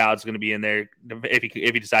 CJ Stroud's going to be in there if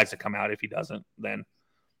he decides to come out. If he doesn't, then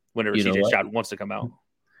whenever CJ Stroud wants to come out.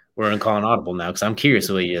 We're going to call an audible now because I'm curious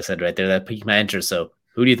what you just said right there. That piqued my interest. So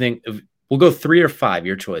who do you think? We'll go 3 or 5,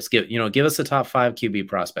 your choice. Give us the top 5 QB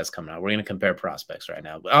prospects coming out. We're going to compare prospects right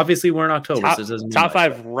now. But obviously, we're in October. So this doesn't mean top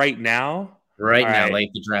 5 right now? Right now, like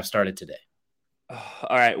the draft started today.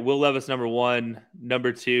 All right. Will Levis, number 1.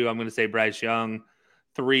 Number 2, I'm going to say Bryce Young.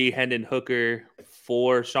 3, Hendon Hooker.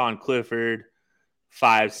 4, Sean Clifford.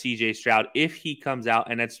 5, CJ Stroud. If he comes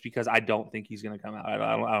out, and that's because I don't think he's going to come out.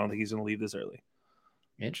 I don't think he's going to leave this early.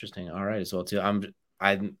 Interesting. All right, as well too. I'm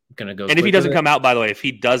gonna go. And if he doesn't come out, by the way, if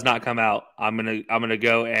he does not come out, I'm gonna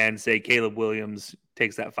go and say Caleb Williams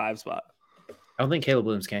takes that 5 spot. I don't think Caleb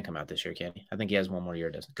Williams can come out this year, can he? I think he has one more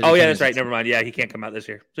year. Oh yeah, that's right. Never mind. Yeah, he can't come out this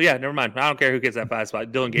year. So yeah, never mind. I don't care who gets that 5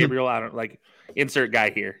 spot. Dylan Gabriel. I don't insert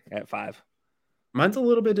guy here at 5. Mine's a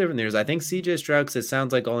little bit different. I think CJ Stroud, because it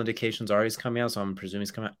sounds like all indications are he's coming out, so I'm presuming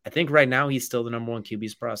he's coming out. I think right now he's still the number 1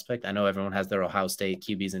 QB's prospect. I know everyone has their Ohio State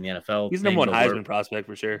QBs in the NFL. He's number 1 Heisman prospect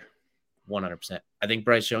for sure. 100%. I think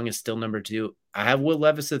Bryce Young is still number 2. I have Will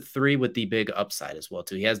Levis at 3 with the big upside as well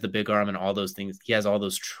too. He has the big arm and all those things. He has all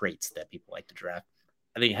those traits that people like to draft.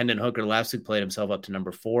 I think Hendon Hooker last week played himself up to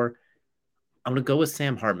number 4. I'm going to go with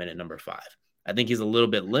Sam Hartman at number 5. I think he's a little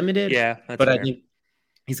bit limited. Yeah, but fair. I think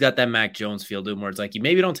he's got that Mac Jones feel to him where it's like you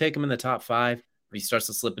maybe don't take him in the top 5. If he starts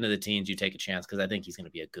to slip into the teens, you take a chance because I think he's going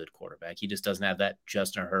to be a good quarterback. He just doesn't have that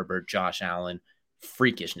Justin Herbert, Josh Allen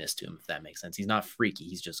freakishness to him, if that makes sense. He's not freaky.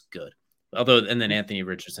 He's just good. Although, and then Anthony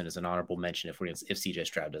Richardson is an honorable mention if CJ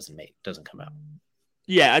Stroud doesn't come out.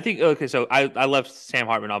 Yeah, I think okay. So I left Sam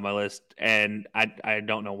Hartman off my list, and I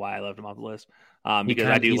don't know why I left him off the list. Because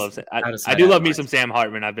I do love me some Sam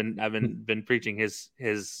Hartman. I've been preaching his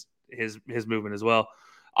movement as well.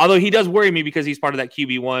 Although he does worry me because he's part of that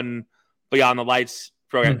QB1 Beyond the Lights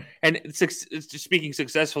program. And it's speaking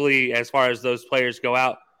successfully as far as those players go,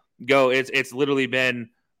 it's literally been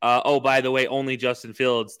by the way, only Justin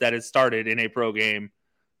Fields that has started in a pro game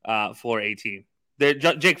for a team.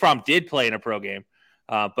 Jake Fromm did play in a pro game,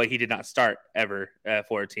 but he did not start ever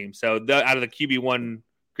for a team. So out of the QB1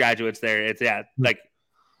 graduates there, and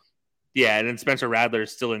then Spencer Rattler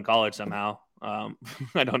is still in college somehow. I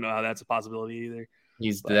don't know how that's a possibility either.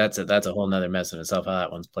 That's a whole nother mess in itself how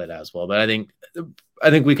that one's played out as well. But I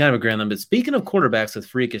think we kind of agree on them. But speaking of quarterbacks with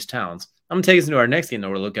freakish talents, I'm gonna take us into our next game that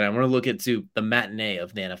we're looking at. We're gonna look into the matinee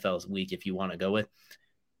of the NFL's week, if you want to go with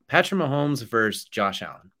Patrick Mahomes versus Josh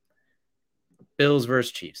Allen, Bills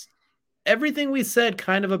versus Chiefs. Everything we said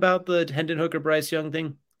kind of about the Hendon Hooker Bryce Young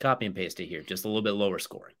thing, copy and paste it here, just a little bit lower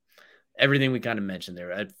scoring. Everything we kind of mentioned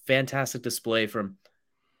there, a fantastic display from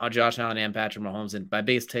Josh Allen and Patrick Mahomes. And my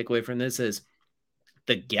biggest takeaway from this is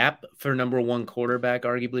the gap for number one quarterback,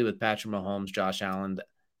 arguably with Patrick Mahomes, Josh Allen,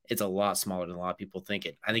 it's a lot smaller than a lot of people think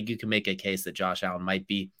it. I think you can make a case that Josh Allen might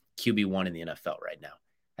be QB1 in the NFL right now.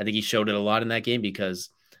 I think he showed it a lot in that game because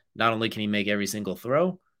not only can he make every single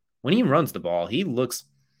throw, when he runs the ball, he looks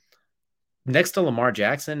next to Lamar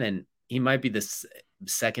Jackson, and he might be the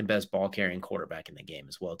second best ball carrying quarterback in the game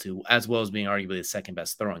as well as being arguably the second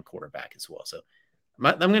best throwing quarterback as well. So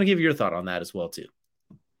I'm going to give you your thought on that as well too.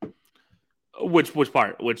 Which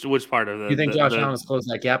part? Which part of the? You think Josh Allen has closed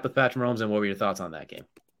that gap with Patrick Mahomes, and what were your thoughts on that game?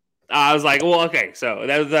 I was like, well, okay, so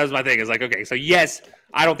that was my thing. Is like, okay, so yes,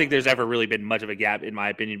 I don't think there's ever really been much of a gap, in my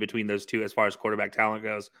opinion, between those two as far as quarterback talent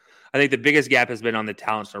goes. I think the biggest gap has been on the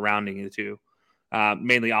talent surrounding the two,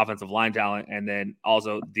 mainly offensive line talent, and then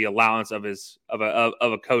also the allowance of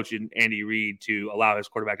a coach in Andy Reid to allow his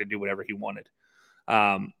quarterback to do whatever he wanted.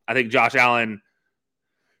 I think Josh Allen,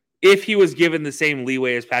 if he was given the same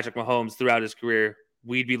leeway as Patrick Mahomes throughout his career,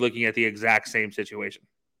 we'd be looking at the exact same situation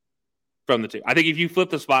from the two. I think if you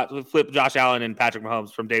flip Josh Allen and Patrick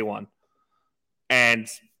Mahomes from day one, and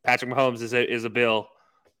Patrick Mahomes is a Bill,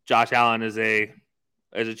 Josh Allen is a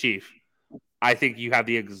Chief, I think you have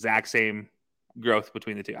the exact same growth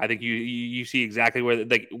between the two. I think you see exactly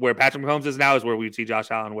where Patrick Mahomes is now is where we'd see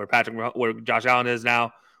Josh Allen. Where Josh Allen is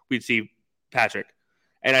now, we'd see Patrick.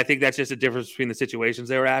 And I think that's just a difference between the situations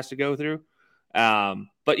they were asked to go through.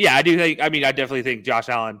 But yeah, I definitely think Josh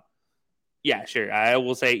Allen, yeah, sure. I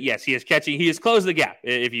will say, yes, he has closed the gap,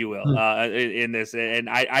 if you will, in this. And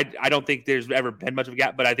I don't think there's ever been much of a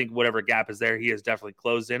gap, but I think whatever gap is there, he has definitely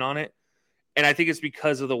closed in on it. And I think it's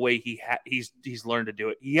because of the way he's learned to do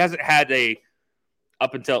it. He hasn't had now he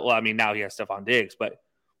has Stephon Diggs, but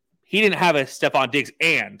he didn't have a Stephon Diggs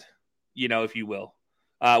if you will.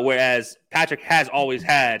 Whereas Patrick has always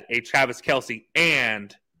had a Travis Kelce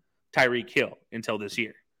and Tyreek Hill until this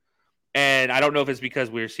year. And I don't know if it's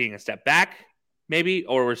because we're seeing a step back, maybe,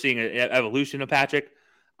 or we're seeing an evolution of Patrick.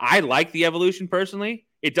 I like the evolution personally.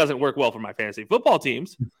 It doesn't work well for my fantasy football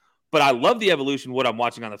teams, but I love the evolution, what I'm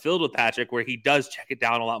watching on the field with Patrick, where he does check it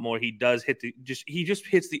down a lot more. He does he just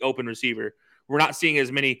hits the open receiver. We're not seeing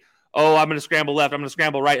as many, I'm going to scramble left, I'm going to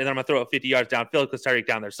scramble right, and then I'm going to throw it 50 yards downfield because Tyreek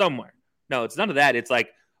down there somewhere. No, it's none of that. It's like,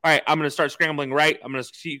 all right, I'm going to start scrambling right. I'm going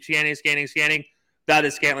to keep scanning. That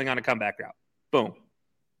is Scantling on a comeback route. Boom.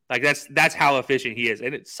 Like that's how efficient he is.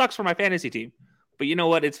 And it sucks for my fantasy team. But you know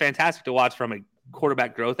what? It's fantastic to watch from a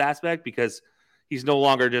quarterback growth aspect because he's no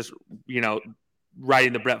longer just,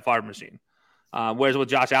 riding the Brett Favre machine. Whereas with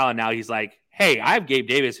Josh Allen now, he's like, hey, I have Gabe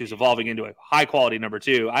Davis who's evolving into a high-quality number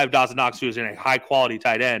 2. I have Dawson Knox who's in a high-quality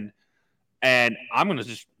tight end. And I'm going to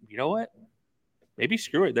just, you know what? Maybe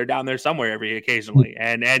screw it. They're down there somewhere occasionally.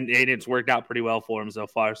 And it's worked out pretty well for him so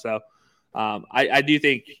far. So I do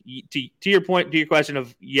think, to your point, to your question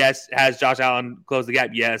of, yes, has Josh Allen closed the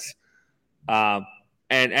gap? Yes. And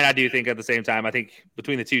I do think at the same time, I think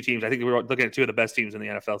between the two teams, I think we're looking at two of the best teams in the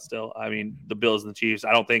NFL still. I mean, the Bills and the Chiefs.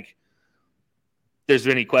 I don't think there's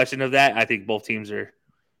any question of that. I think both teams are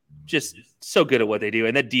just so good at what they do.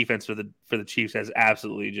 And that defense for the Chiefs has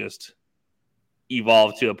absolutely just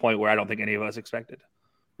evolved to a point where I don't think any of us expected,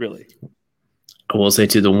 really. I will say,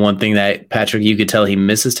 too, the one thing that, Patrick, you could tell he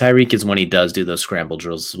misses Tyreek is when he does do those scramble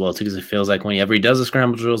drills as well, too, because it feels like whenever he does the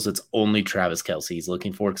scramble drills, it's only Travis Kelce he's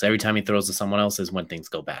looking for, because every time he throws to someone else is when things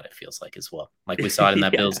go bad, it feels like, as well. Like we saw it in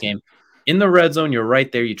that Bills game. In the red zone, you're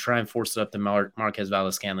right there. You try and force it up to Marquez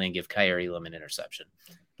Valdes-Scantling and give Kaiir Elam an interception.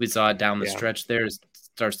 We saw it down the stretch there.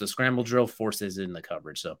 Starts the scramble drill, forces in the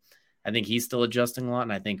coverage. So I think he's still adjusting a lot.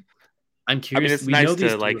 And I think I'm curious. It's nice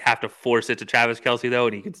to have to force it to Travis Kelce, though,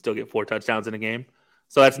 and he can still get 4 touchdowns in a game.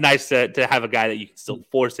 So that's nice to have a guy that you can still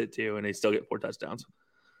force it to, and they still get 4 touchdowns.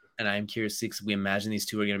 And I'm curious to see, because we imagine these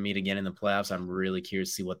two are going to meet again in the playoffs. I'm really curious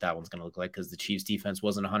to see what that one's going to look like, because the Chiefs defense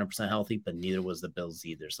wasn't 100% healthy, but neither was the Bills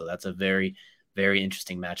either. So that's a very, very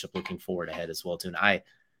interesting matchup looking forward ahead as well, too. And I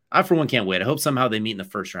for one can't wait. I hope somehow they meet in the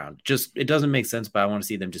first round. Just, it doesn't make sense, but I want to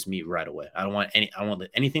see them just meet right away. I don't want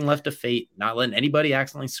anything left to fate, not letting anybody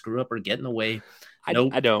accidentally screw up or get in the way.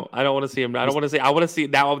 Nope. I don't want to see him. I want to see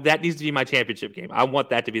now. That needs to be my championship game. I want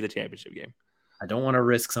that to be the championship game. I don't want to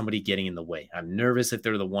risk somebody getting in the way. I'm nervous if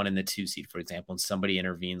they're the 1 and the 2 seed, for example, and somebody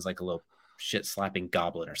intervenes like a little shit slapping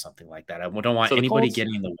goblin or something like that. I don't want anybody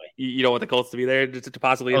getting in the way. You don't want the Colts to be there to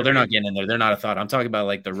possibly. Oh, they're not getting in there. They're not a thought. I'm talking about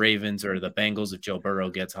like the Ravens or the Bengals if Joe Burrow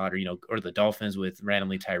gets hot, or the Dolphins with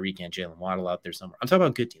randomly Tyreek and Jalen Waddle out there somewhere. I'm talking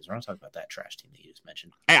about good teams. We're not talking about that trash team that you just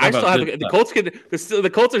mentioned. I still have the Colts.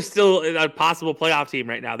 The Colts are still a possible playoff team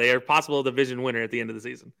right now. They are a possible division winner at the end of the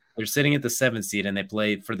season. They're sitting at the 7th seed and they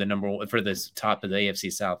play for the top of the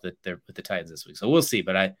AFC South that they're with the Titans this week. So we'll see.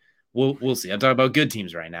 But we'll see. I'm talking about good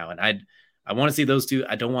teams right now, and I want to see those two.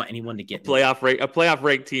 I don't want anyone to get a playoff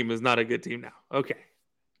ranked team is not a good team now. Okay.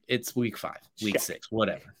 It's week 5, week 6,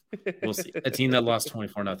 whatever. We'll see. A team that lost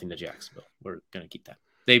 24-0 to Jacksonville. We're going to keep that.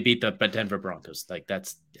 They beat the Denver Broncos. Like,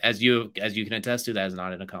 that's, as you can attest to, that is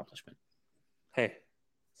not an accomplishment. Hey,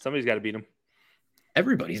 somebody's got to beat them.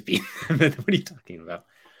 Everybody's beating them. What are you talking about?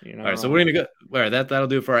 All right, so we're going to go. All right, that'll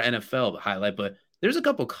do it for our NFL highlight, but there's a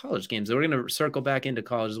couple college games that we're going to circle back into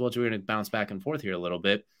college as well. So we're going to bounce back and forth here a little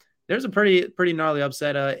bit. There's a pretty gnarly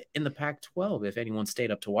upset in the Pac-12, if anyone stayed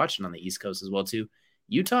up to watch it on the East Coast as well, too.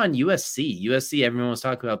 Utah and USC. USC, everyone was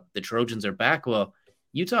talking about the Trojans are back. Well,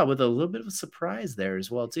 Utah with a little bit of a surprise there as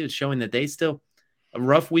well, too, showing that they still – a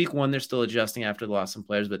rough week 1. They're still adjusting after the loss some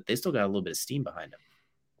players, but they still got a little bit of steam behind them.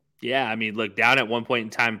 Yeah, I mean, look, down at one point in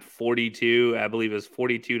time, 42, I believe it was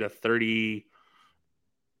 42 to 30.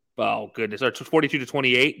 Oh, goodness. Or 42 to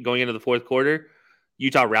 28 going into the fourth quarter.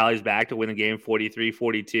 Utah rallies back to win the game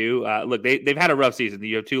 43-42. Look, they've had a rough season.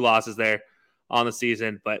 You have 2 losses there on the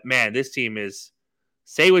season. But, man, this team is –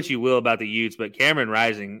 say what you will about the Utes, but Cameron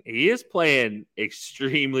Rising, he is playing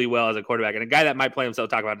extremely well as a quarterback. And a guy that might play himself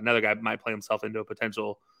 – talk about another guy might play himself into a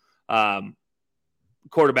potential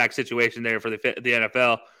quarterback situation there for the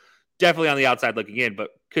NFL. Definitely on the outside looking in, but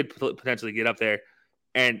could potentially get up there.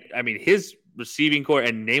 And, I mean, his receiving core,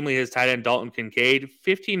 and namely his tight end, Dalton Kincaid,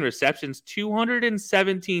 15 receptions,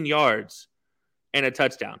 217 yards, and a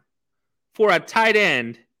touchdown for a tight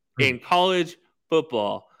end in college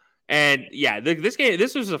football. And, yeah,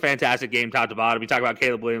 this was a fantastic game top to bottom. We talk about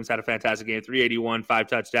Caleb Williams had a fantastic game, 381, 5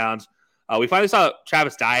 touchdowns. We finally saw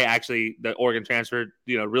Travis Dye, actually, the Oregon transfer,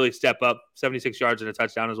 really step up, 76 yards and a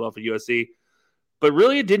touchdown as well for USC. But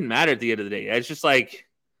really, it didn't matter at the end of the day. It's just like,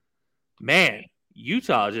 man,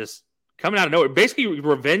 Utah just coming out of nowhere, basically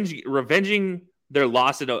revenging their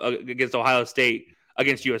loss against Ohio State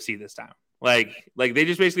against USC this time. Like they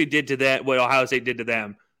just basically did to that what Ohio State did to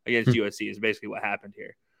them against USC is basically what happened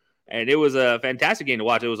here. And it was a fantastic game to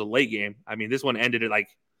watch. It was a late game. I mean, this one ended at like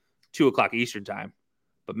 2:00 Eastern time.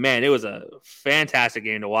 But, man, it was a fantastic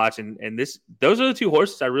game to watch. And those are the 2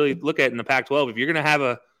 horses I really look at in the Pac-12. If you're going to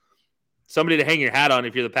have somebody to hang your hat on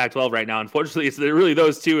if you're the Pac-12 right now, unfortunately, it's really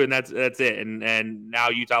those 2, and that's it. And now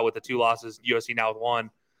Utah with the 2 losses, USC now with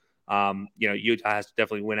 1. Utah has to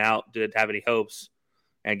definitely win out to have any hopes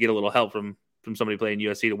and get a little help from somebody playing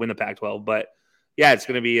USC to win the Pac-12. But, yeah, it's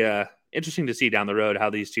going to be interesting to see down the road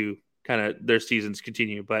how these 2 kind of their seasons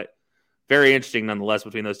continue. But very interesting nonetheless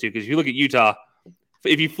between those 2, because if you look at Utah,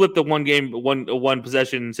 if you flip the one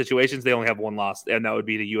possession situations, they only have 1 loss, and that would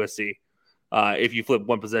be to USC. If you flip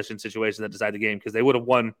one possession situation that decide the game, because they would have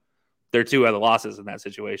won their 2 other losses in that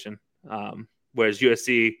situation. Whereas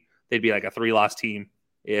USC, they'd be like a 3-loss team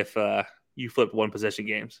if you flipped one possession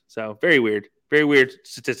games. So very weird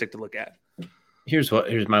statistic to look at. Here's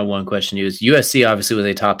my one question to you is USC obviously was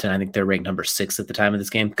a top 10. I think they're ranked number 6 at the time of this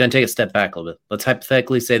game. Going to take a step back a little bit. Let's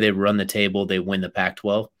hypothetically say they run the table, they win the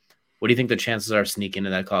Pac-12. What do you think the chances are of sneaking into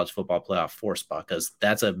that college football playoff 4 spot? Because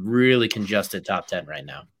that's a really congested top 10 right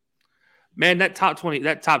now. Man, that top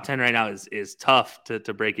 10 right now is tough to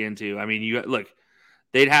break into. I mean,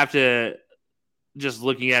 they'd have to, just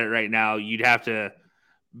looking at it right now, you'd have to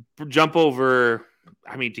jump over,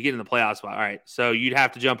 I mean, to get in the playoff spot. All right. So you'd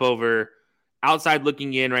have to jump over outside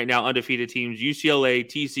looking in right now, undefeated teams, UCLA,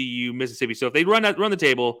 TCU, Mississippi. So if they'd run the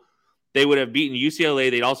table, they would have beaten UCLA.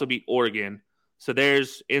 They'd also beat Oregon. So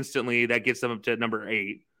there's instantly that gets them up to number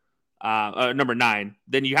 8. number 9.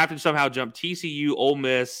 Then you have to somehow jump TCU, Ole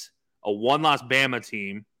Miss, a one-loss Bama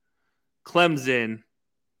team, Clemson,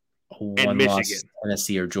 and Michigan.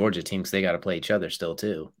 Tennessee or Georgia team, because they got to play each other still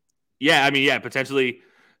too. Yeah, I mean, potentially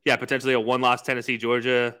a one-loss Tennessee,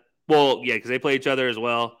 Georgia. Well, yeah, because they play each other as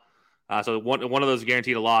well. So one of those is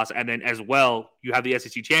guaranteed a loss. And then as well, you have the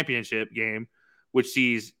SEC championship game, which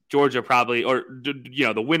sees Georgia probably, or,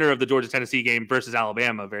 the winner of the Georgia-Tennessee game versus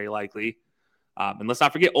Alabama, very likely. And let's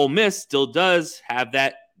not forget, Ole Miss still does have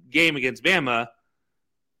that game against Bama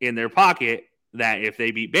in their pocket, that if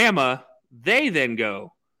they beat Bama, they then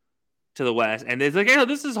go to the West. And it's like,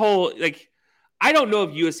 this is whole, like, I don't know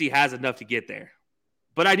if USC has enough to get there.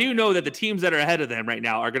 But I do know that the teams that are ahead of them right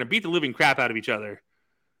now are going to beat the living crap out of each other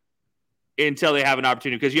until they have an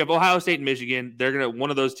opportunity. Because you have Ohio State and Michigan. One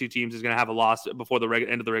of those two teams is going to have a loss before the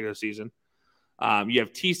end of the regular season. You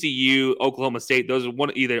have TCU, Oklahoma State. Those are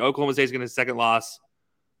either Oklahoma State is going to have a second loss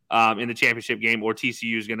in the championship game, or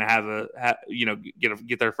TCU is going to have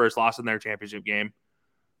get their first loss in their championship game.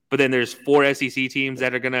 But then there's 4 SEC teams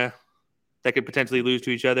that could potentially lose to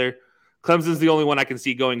each other. Clemson's the only one I can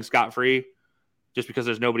see going scot-free, just because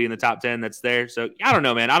there's nobody in the top 10 that's there. So I don't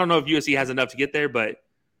know, man. I don't know if USC has enough to get there, but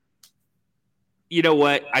you know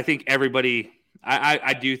what? I think everybody.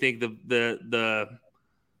 I do think the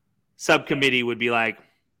subcommittee would be like,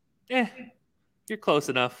 you're close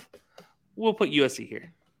enough. We'll put USC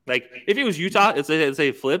here. Like, if it was Utah, let's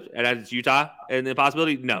say flipped, and it's Utah and the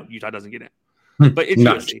possibility, no, Utah doesn't get it. But it's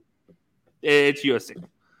USC. It's USC.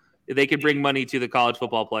 They could bring money to the college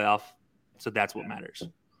football playoff, so that's what matters.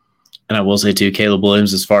 And I will say, too, Caleb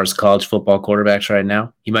Williams, as far as college football quarterbacks right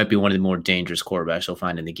now, he might be one of the more dangerous quarterbacks you'll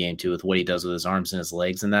find in the game, too, with what he does with his arms and his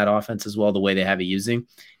legs in that offense as well, the way they have it using.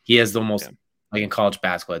 He has the most, like in college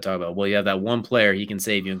basketball, I talk about, well, you have that one player, he can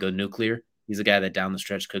save you and go nuclear. He's a guy that down the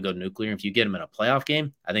stretch could go nuclear. If you get him in a playoff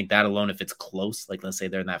game, I think that alone, if it's close, like let's say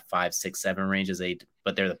they're in that 5, 6, 7 range,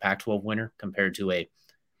 but they're the Pac-12 winner compared to a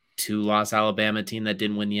 2-loss Alabama team that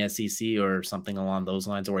didn't win the SEC or something along those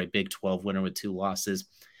lines, or a Big 12 winner with 2 losses.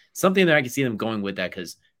 Something that I can see them going with that,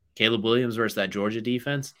 because Caleb Williams versus that Georgia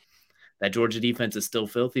defense is still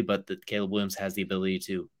filthy, but Caleb Williams has the ability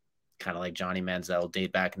to, kind of like Johnny Manziel,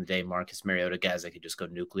 date back in the day, Marcus Mariota, guys that could just go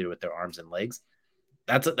nuclear with their arms and legs.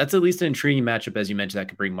 That's at least an intriguing matchup, as you mentioned, that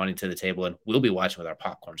could bring money to the table, and we'll be watching with our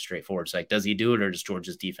popcorn straightforward. So, like, does he do it, or does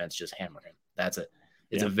Georgia's defense just hammer him?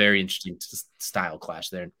 It's a very interesting style clash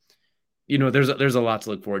there. You know, there's a lot to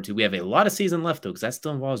look forward to. We have a lot of season left, though, because that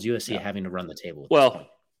still involves USC having to run the table. Well,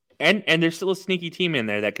 and there's still a sneaky team in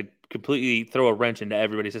there that could completely throw a wrench into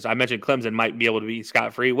everybody's system. I mentioned Clemson might be able to be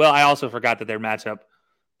scot-free. Well, I also forgot that their matchup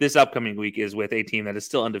this upcoming week is with a team that is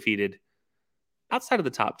still undefeated outside of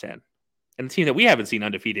the top 10. And a team that we haven't seen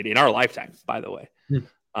undefeated in our lifetime, by the way. In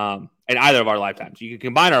either of our lifetimes. You can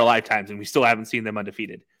combine our lifetimes, and we still haven't seen them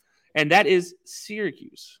undefeated. And that is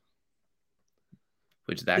Syracuse.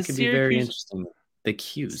 Which that could be very interesting. The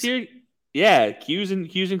Qs. Qs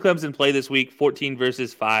and Clemson play this week, 14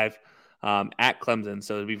 versus 5 at Clemson.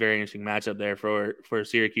 So it'll be a very interesting matchup there for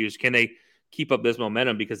Syracuse. Can they keep up this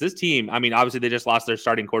momentum? Because this team, I mean, obviously they just lost their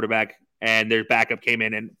starting quarterback, and their backup came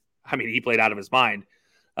in, and I mean, he played out of his mind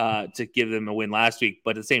to give them a win last week.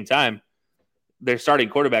 But at the same time, their starting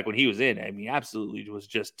quarterback, when he was in, I mean, absolutely was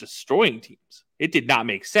just destroying teams. It did not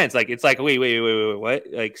make sense. Like, it's like, wait, what?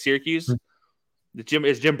 Like, Syracuse?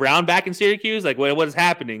 Is Jim Brown back in Syracuse? Like, what is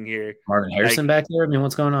happening here? Marvin Harrison back there? I mean,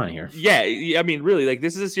 what's going on here? Yeah, I mean, really, like,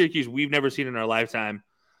 this is a Syracuse we've never seen in our lifetime.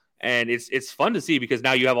 And it's fun to see, because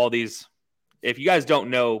now you have all these. If you guys don't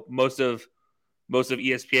know, most of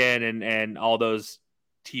ESPN and all those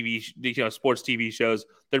TV, sports TV shows,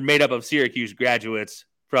 they're made up of Syracuse graduates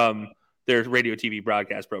from their radio TV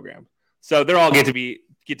broadcast program. So they're all get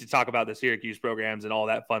to talk about the Syracuse programs and all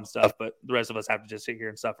that fun stuff, but the rest of us have to just sit here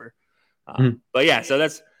and suffer. But yeah, so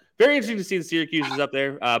that's very interesting to see the Syracuse is up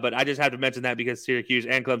there. But I just have to mention that because Syracuse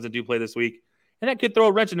and Clemson do play this week, and that could throw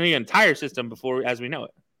a wrench in the entire system before, as we know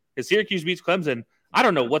it. If Syracuse beats Clemson, I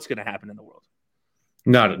don't know what's going to happen in the world.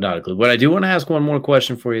 Not a clue. But I do want to ask one more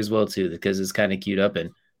question for you as well, too, because it's kind of queued up.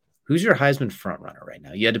 And who's your Heisman front runner right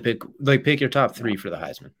now? You had to pick your top 3 for the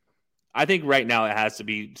Heisman. I think right now it has to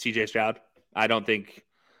be CJ Stroud. I think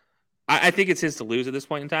it's his to lose at this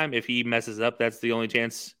point in time. If he messes up, that's the only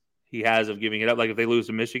chance he has of giving it up. Like if they lose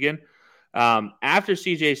to Michigan. After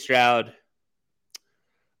CJ Stroud,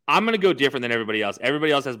 I'm going to go different than everybody else.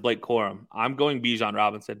 Everybody else has Blake Corum. I'm going Bijan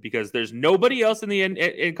Robinson, because there's nobody else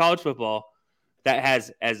in college football that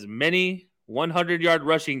has as many 100-yard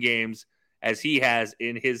rushing games as he has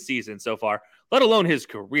in his season so far, let alone his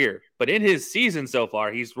career. But in his season so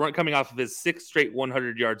far, he's coming off of his 6th straight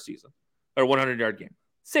 100-yard season or 100-yard game.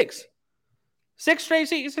 6. Six straight.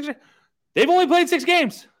 They've only played 6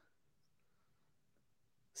 games.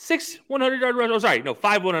 6 100-yard rush. Oh, sorry. No,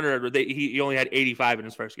 5 100-yard. He only had 85 in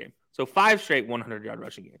his first game. So 5 straight 100-yard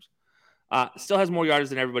rushing games. Still has more yards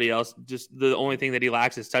than everybody else. Just the only thing that he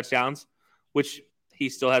lacks is touchdowns, which he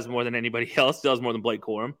still has more than anybody else. Still has more than Blake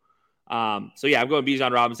Corum. So, yeah, I'm going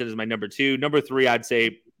Bijan Robinson as my number 2. Number 3, I'd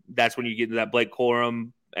say that's when you get into that Blake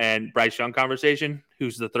Corum and Bryce Young conversation.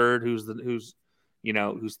 Who's the third? Who's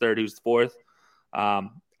third? Who's the fourth?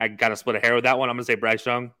 I kind of split a hair with that one. I'm going to say Bryce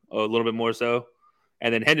Young a little bit more so.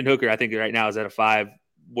 And then Hendon Hooker, I think right now is at a 5,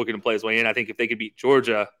 looking to play his way in. I think if they could beat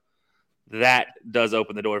Georgia, that does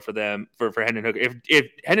open the door for them, for Hendon Hooker. If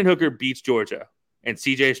Hendon Hooker beats Georgia and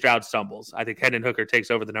CJ Stroud stumbles, I think Hendon Hooker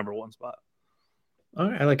takes over the number 1 spot. All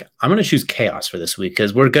right, I'm going to choose chaos for this week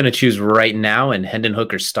because we're going to choose right now, and Hendon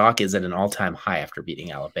Hooker's stock is at an all-time high after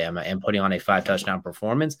beating Alabama and putting on a 5-touchdown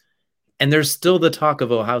performance. And there's still the talk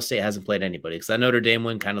of Ohio State hasn't played anybody because that Notre Dame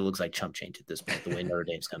win kind of looks like chump change at this point, the way Notre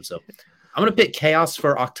Dame's come. So I'm going to pick chaos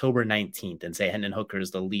for October 19th and say Hendon Hooker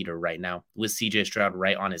is the leader right now with CJ Stroud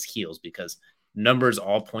right on his heels because numbers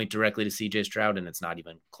all point directly to CJ Stroud, and it's not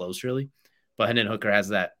even close really. But Hendon Hooker has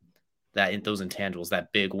those intangibles,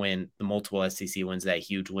 that big win, the multiple SEC wins, that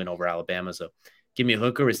huge win over Alabama. So give me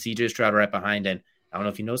Hooker with CJ Stroud right behind. And I don't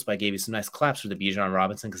know if you noticed, but I gave you some nice claps for the Bijan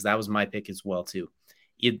Robinson because that was my pick as well too.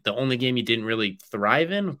 The only game you didn't really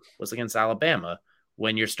thrive in was against Alabama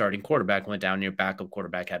when your starting quarterback went down and your backup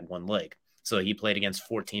quarterback had 1 leg. So he played against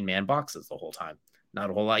 14-man boxes the whole time.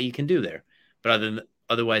 Not a whole lot you can do there. But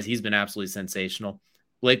otherwise, he's been absolutely sensational.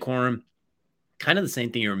 Blake Corum, kind of the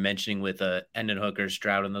same thing you were mentioning with Hendon Hooker,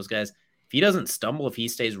 Stroud, and those guys. If he doesn't stumble, if he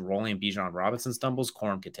stays rolling and Bijan Robinson stumbles,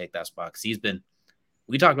 Corum could take that spot. Because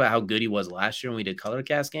we talked about how good he was last year when we did color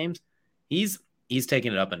cast games. He's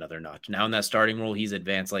taking it up another notch. Now in that starting role, he's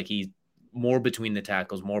advanced. Like he's more between the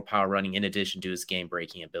tackles, more power running in addition to his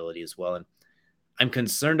game-breaking ability as well. And I'm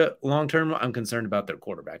concerned long-term. I'm concerned about their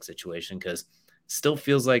quarterback situation because still I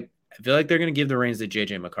feel like they're going to give the reins to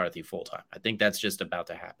J.J. McCarthy full-time. I think that's just about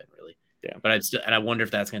to happen, really. Yeah. But I wonder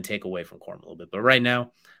if that's going to take away from Corum a little bit. But right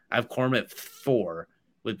now, I have Corum at 4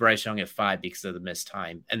 with Bryce Young at 5 because of the missed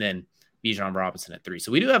time. And then Bijan Robinson at 3.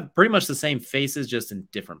 So we do have pretty much the same faces, just in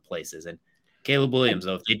different places. And Caleb Williams,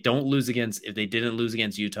 though, if they didn't lose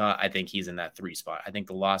against Utah, I think he's in that 3 spot. I think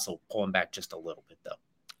the loss will pull him back just a little bit, though.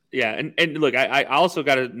 Yeah, and look, I also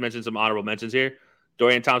got to mention some honorable mentions here.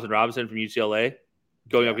 Dorian Thompson-Robinson from UCLA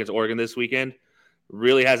going up against Oregon this weekend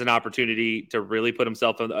really has an opportunity to really put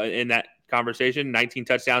himself in that conversation. 19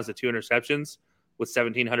 touchdowns to 2 interceptions with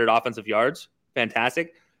 1,700 offensive yards.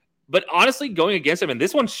 Fantastic. But honestly, going against him, and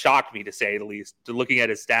this one shocked me to say the least, to looking at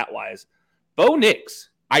his stat-wise, Bo Nix,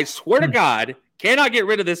 I swear to God, cannot get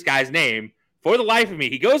rid of this guy's name for the life of me.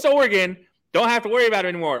 He goes to Oregon, don't have to worry about it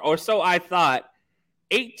anymore. Or so I thought.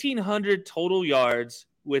 1,800 total yards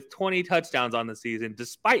with 20 touchdowns on the season,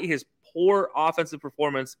 despite his poor offensive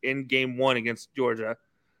performance in game 1 against Georgia.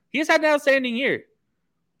 He has had an outstanding year.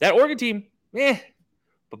 That Oregon team,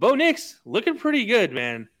 but Bo Nix looking pretty good,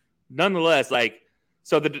 man. Nonetheless, I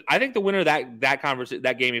think the winner of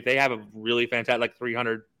that game, if they have a really fantastic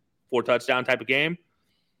 300 4-touchdown type of game,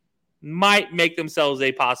 might make themselves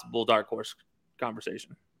a possible dark horse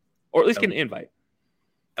conversation, or at least get an invite.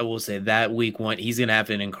 I will say that week 1, he's going to have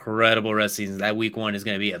an incredible rest of the season. That week 1 is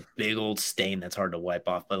going to be a big old stain that's hard to wipe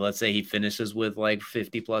off. But let's say he finishes with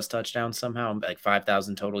 50-plus touchdowns somehow,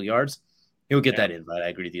 5,000 total yards. He'll get that invite. I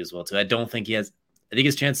agree with you as well, too. I think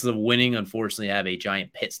his chances of winning, unfortunately, have a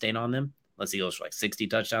giant pit stain on them. Unless he goes for 60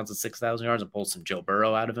 touchdowns and 6,000 yards and pulls some Joe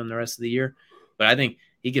Burrow out of him the rest of the year. But I think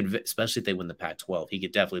he could, especially if they win the Pac-12, he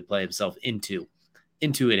could definitely play himself into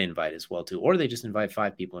an invite as well, too. Or they just invite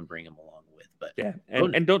 5 people and bring him along. But yeah,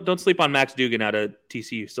 and don't sleep on Max Duggan out of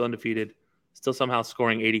TCU. Still undefeated, still somehow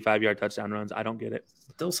scoring 85-yard touchdown runs. I don't get it.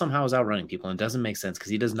 Still somehow is outrunning people, and it doesn't make sense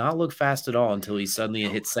because he does not look fast at all until he suddenly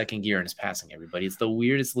hits second gear and is passing everybody. It's the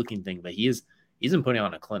weirdest looking thing, but he's been putting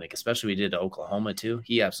on a clinic, especially we did to Oklahoma too.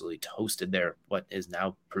 He absolutely toasted their what is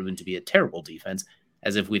now proven to be a terrible defense,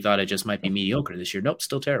 as if we thought it just might be mediocre this year. Nope,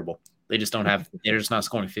 still terrible. They're just not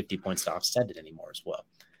scoring 50 points to offset it anymore as well.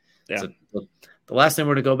 Yeah. So, the last thing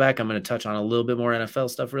we're to go back, I'm going to touch on a little bit more NFL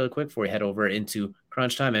stuff really quick before we head over into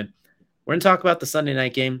crunch time. And we're going to talk about the Sunday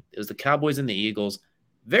night game. It was the Cowboys and the Eagles.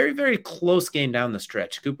 Very, very close game down the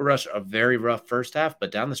stretch. Cooper Rush, a very rough first half,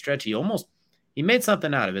 but down the stretch, he made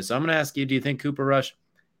something out of it. So I'm going to ask you, do you think Cooper Rush,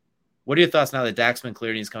 what are your thoughts now that Dak's been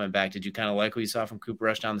cleared and he's coming back? Did you kind of like what you saw from Cooper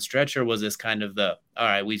Rush down the stretch, or was this kind of all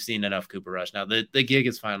right, we've seen enough Cooper Rush. Now the gig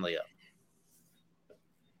is finally up?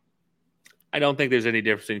 I don't think there's any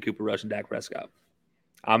difference in Cooper Rush and Dak Prescott.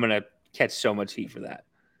 I'm going to catch so much heat for that.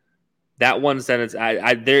 That one sentence,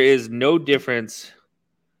 there is no difference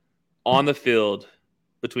on the field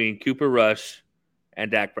between Cooper Rush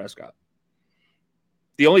and Dak Prescott.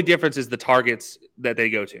 The only difference is the targets that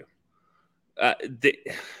they go to.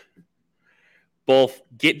 Both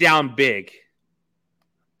get down big,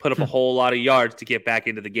 put up a whole lot of yards to get back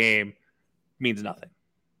into the game, means nothing.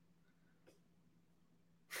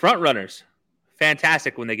 Front runners,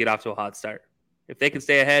 fantastic when they get off to a hot start. If they can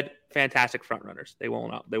stay ahead, fantastic front runners. They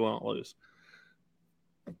won't lose.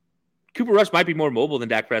 Cooper Rush might be more mobile than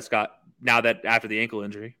Dak Prescott now that after the ankle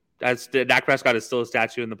injury. Dak Prescott is still a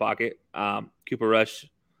statue in the pocket. Cooper Rush,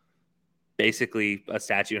 basically a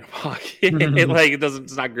statue in a pocket.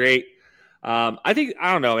 It's not great. I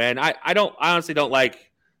don't know, man. I honestly don't like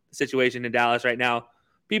the situation in Dallas right now.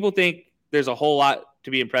 People think there's a whole lot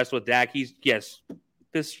to be impressed with Dak. This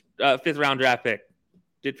 5th round draft pick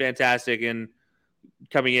did fantastic and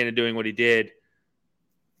coming in and doing what he did.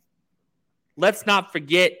 Let's not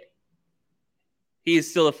forget he is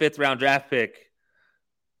still a 5th round draft pick.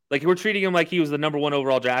 Like, we're treating him like he was the number 1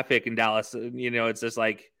 overall draft pick in Dallas. It's just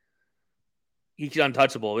like he's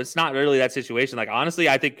untouchable. It's not really that situation. Like, honestly,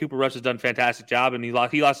 I think Cooper Rush has done a fantastic job, and he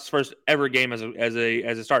lost his first ever game as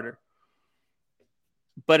a starter.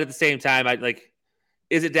 But at the same time,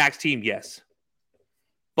 is it Dak's team? Yes.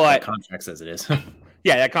 But that contract says it is.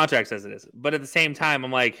 Yeah, that contract says it is. But at the same time,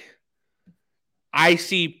 I'm like, I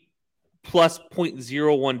see plus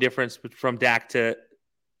 0.01 difference from Dak to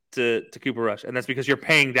Cooper Rush, and that's because you're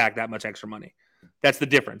paying Dak that much extra money. That's the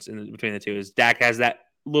difference between the two. Is Dak has that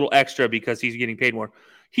little extra because he's getting paid more.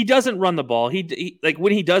 He doesn't run the ball. He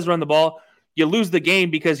when he does run the ball, you lose the game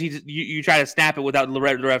because you try to snap it without the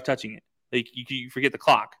ref touching it. Like you forget the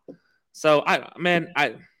clock. So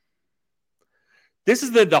this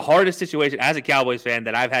is the hardest situation as a Cowboys fan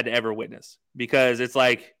that I've had to ever witness, because it's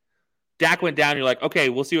like Dak went down. You're like, okay,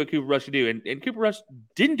 we'll see what Cooper Rush can do. And Cooper Rush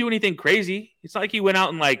didn't do anything crazy. It's not like he went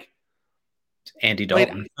out and Andy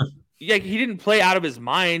Dalton. He didn't play out of his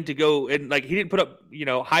mind to go and he didn't put up,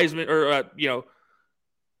 Heisman or,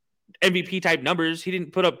 MVP type numbers. He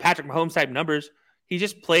didn't put up Patrick Mahomes type numbers. He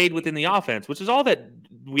just played within the offense, which is all that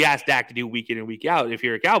we asked Dak to do week in and week out if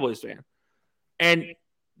you're a Cowboys fan. And,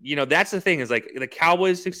 that's the thing is the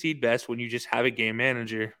Cowboys succeed best when you just have a game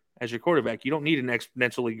manager as your quarterback. You don't need an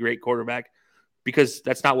exponentially great quarterback because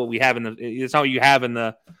that's not what we have it's not what you have in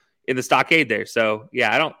the stockade there. So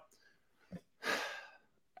yeah,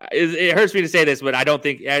 it hurts me to say this, but I don't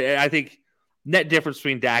think, I think net difference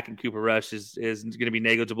between Dak and Cooper Rush is going to be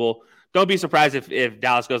negligible. Don't be surprised if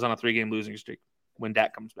Dallas goes on a 3-game losing streak when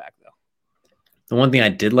Dak comes back though. The one thing I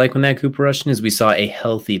did like when that Cooper Rush is we saw a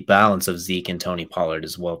healthy balance of Zeke and Tony Pollard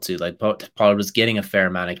as well too. Like Pollard was getting a fair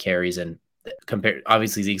amount of carries, and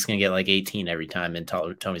obviously Zeke's going to get 18 every time, and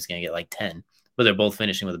Tony's going to get 10. But they're both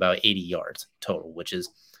finishing with about 80 yards total, which is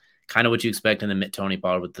kind of what you expect in the Tony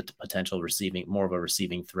Pollard with the potential more of a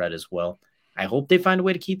receiving threat as well. I hope they find a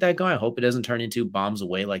way to keep that going. I hope it doesn't turn into bombs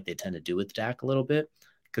away like they tend to do with Dak a little bit,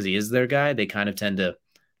 because he is their guy. They kind of tend to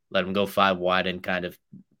let him go 5 wide and kind of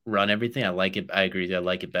run everything. I like it. I agree. I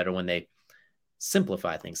like it better when they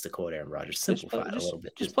simplify things, to quote Aaron Rodgers. Simplify it a little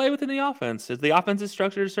bit. Just play within the offense. If the offense is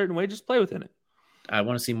structured a certain way, just play within it. I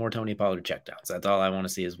want to see more Tony Pollard checkdowns. That's all I want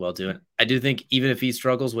to see as well, too. And I do think even if he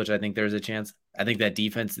struggles, which I think there's a chance, I think that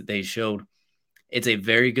defense that they showed, it's a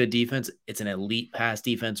very good defense. It's an elite pass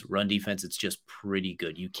defense, run defense. It's just pretty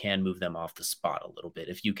good. You can move them off the spot a little bit.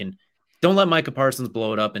 If you can, don't let Micah Parsons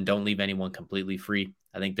blow it up and don't leave anyone completely free.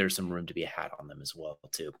 I think there's some room to be had on them as well,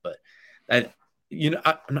 too. But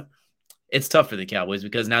it's tough for the Cowboys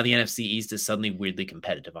because now the NFC East is suddenly weirdly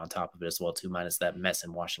competitive on top of it as well, too, minus that mess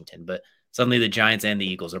in Washington. But suddenly the Giants and the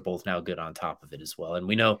Eagles are both now good on top of it as well. And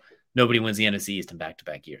we know nobody wins the NFC East in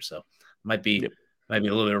back-to-back years. So it might be a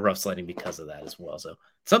little bit of rough sledding because of that as well. So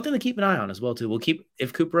something to keep an eye on as well, too.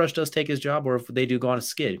 If Cooper Rush does take his job, or if they do go on a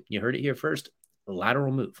skid, you heard it here first, a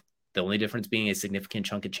lateral move. The only difference being a significant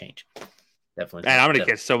chunk of change. Definitely. Man, I'm going to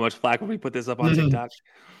get so much flack when we put this up on TikTok.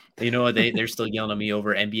 You know what? They're still yelling at me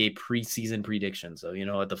over NBA preseason predictions. So you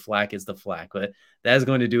know what? The flack is the flack. But that is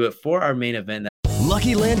going to do it for our main event.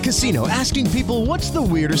 Lucky Land Casino, asking people, what's the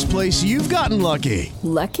weirdest place you've gotten lucky?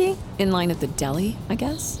 Lucky? In line at the deli, I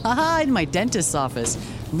guess? Aha, in my dentist's office.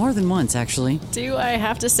 More than once, actually. Do I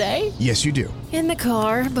have to say? Yes, you do. In the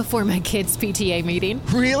car before my kids' PTA meeting.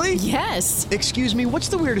 Really? Yes. Excuse me, what's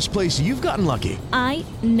the weirdest place you've gotten lucky? I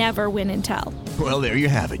never win and tell. Well, there you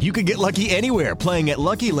have it. You can get lucky anywhere, playing at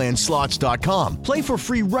LuckyLandSlots.com. Play for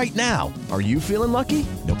free right now. Are you feeling lucky?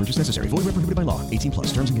 No purchase necessary. Void where prohibited by law.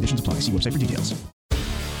 18+. Terms and conditions apply. See website for details.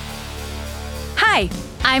 Hi,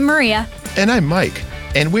 I'm Maria. And I'm Mike.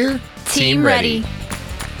 And we're Team Ready.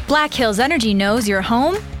 Black Hills Energy knows your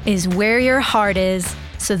home is where your heart is,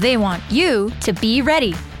 so they want you to be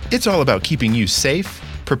ready. It's all about keeping you safe,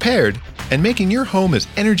 prepared, and making your home as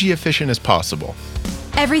energy efficient as possible.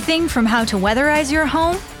 Everything from how to weatherize your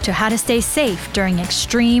home to how to stay safe during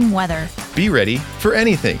extreme weather. Be ready for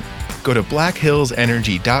anything. Go to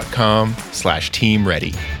blackhillsenergy.com/team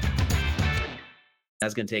ready.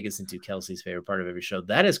 That's going to take us into Kelsey's favorite part of every show.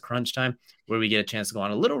 That is Crunch Time, where we get a chance to go on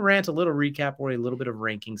a little rant, a little recap, or a little bit of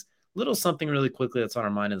rankings, a little something really quickly that's on our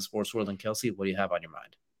mind in the sports world. And Kelsey, what do you have on your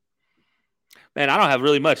mind? Man, I don't have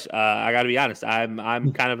really much. I got to be honest.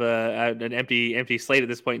 I'm kind of an empty slate at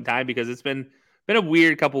this point in time because it's been a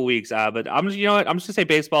weird couple of weeks. But I'm just gonna say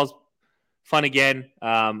baseball's fun again.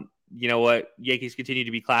 You know what? Yankees continue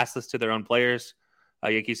to be classless to their own players.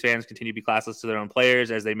 Yankees fans continue to be classless to their own players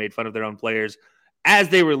as they made fun of their own players as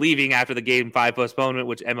they were leaving after the Game 5 postponement,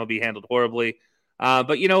 which MLB handled horribly.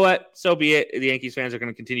 But you know what? So be it. The Yankees fans are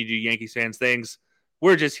going to continue to do Yankees fans things.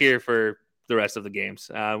 We're just here for the rest of the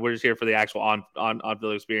games. We're just here for the actual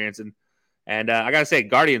on-field experience. And I got to say,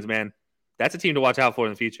 Guardians, man, that's a team to watch out for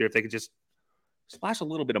in the future if they could just splash a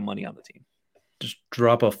little bit of money on the team. Just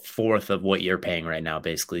drop a fourth of what you're paying right now,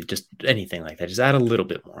 basically. Just anything like that. Just add a little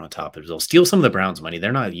bit more on top of it. They'll steal some of the Browns' money.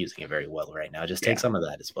 They're not using it very well right now. Just take some of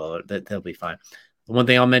that as well. That'll be fine. The one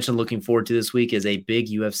thing I'll mention looking forward to this week is a big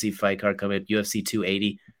UFC fight card coming up, UFC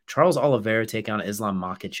 280. Charles Oliveira take on Islam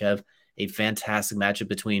Makhachev. A fantastic matchup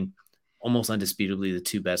between almost undisputably the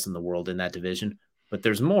two best in the world in that division. But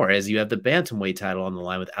there's more, as you have the bantamweight title on the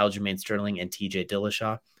line with Aljamain Sterling and TJ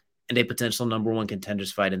Dillashaw, and a potential number one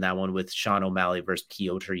contenders fight in that one with Sean O'Malley versus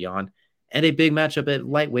Piotr Jan, and a big matchup at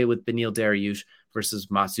lightweight with Beneil Dariush versus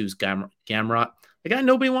Mateusz Gamrot. The guy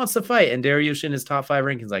nobody wants to fight, and Dariush in his top 5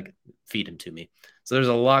 rankings, like, feed him to me. So there's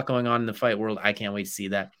a lot going on in the fight world. I can't wait to see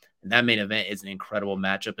that. And that main event is an incredible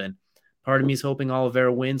matchup, and part of me is hoping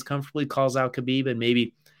Oliveira wins comfortably, calls out Khabib, and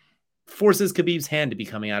maybe forces Khabib's hand to be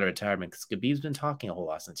coming out of retirement, because Khabib's been talking a whole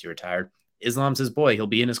lot since he retired. Islam's his boy. He'll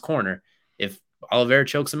be in his corner. If Oliveira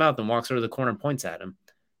chokes him out, then walks over to the corner and points at him,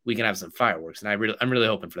 we can have some fireworks. And I'm really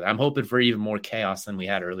hoping for that. I'm hoping for even more chaos than we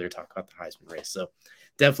had earlier, talking about the Heisman race. So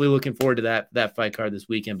definitely looking forward to that fight card this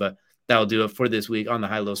weekend. But that'll do it for this week on the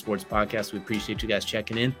High Low Sports Podcast. We appreciate you guys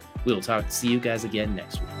checking in. We will see you guys again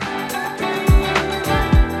next week.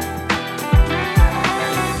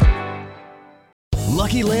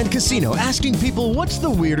 Lucky Land Casino, asking people, what's the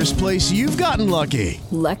weirdest place you've gotten lucky?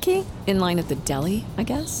 Lucky? In line at the deli, I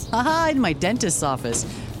guess? Aha, in my dentist's office.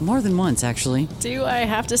 More than once, actually. Do I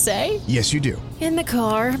have to say? Yes, you do. In the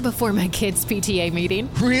car before my kids' PTA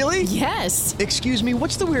meeting. Really? Yes. Excuse me,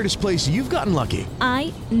 what's the weirdest place you've gotten lucky?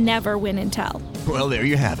 I never win and tell. Well, there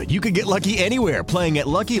you have it. You can get lucky anywhere, playing at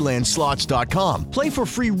LuckyLandSlots.com. Play for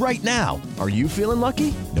free right now. Are you feeling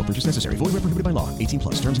lucky? No purchase necessary. Void where prohibited by law. 18+.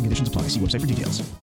 Terms and conditions apply. See website for details.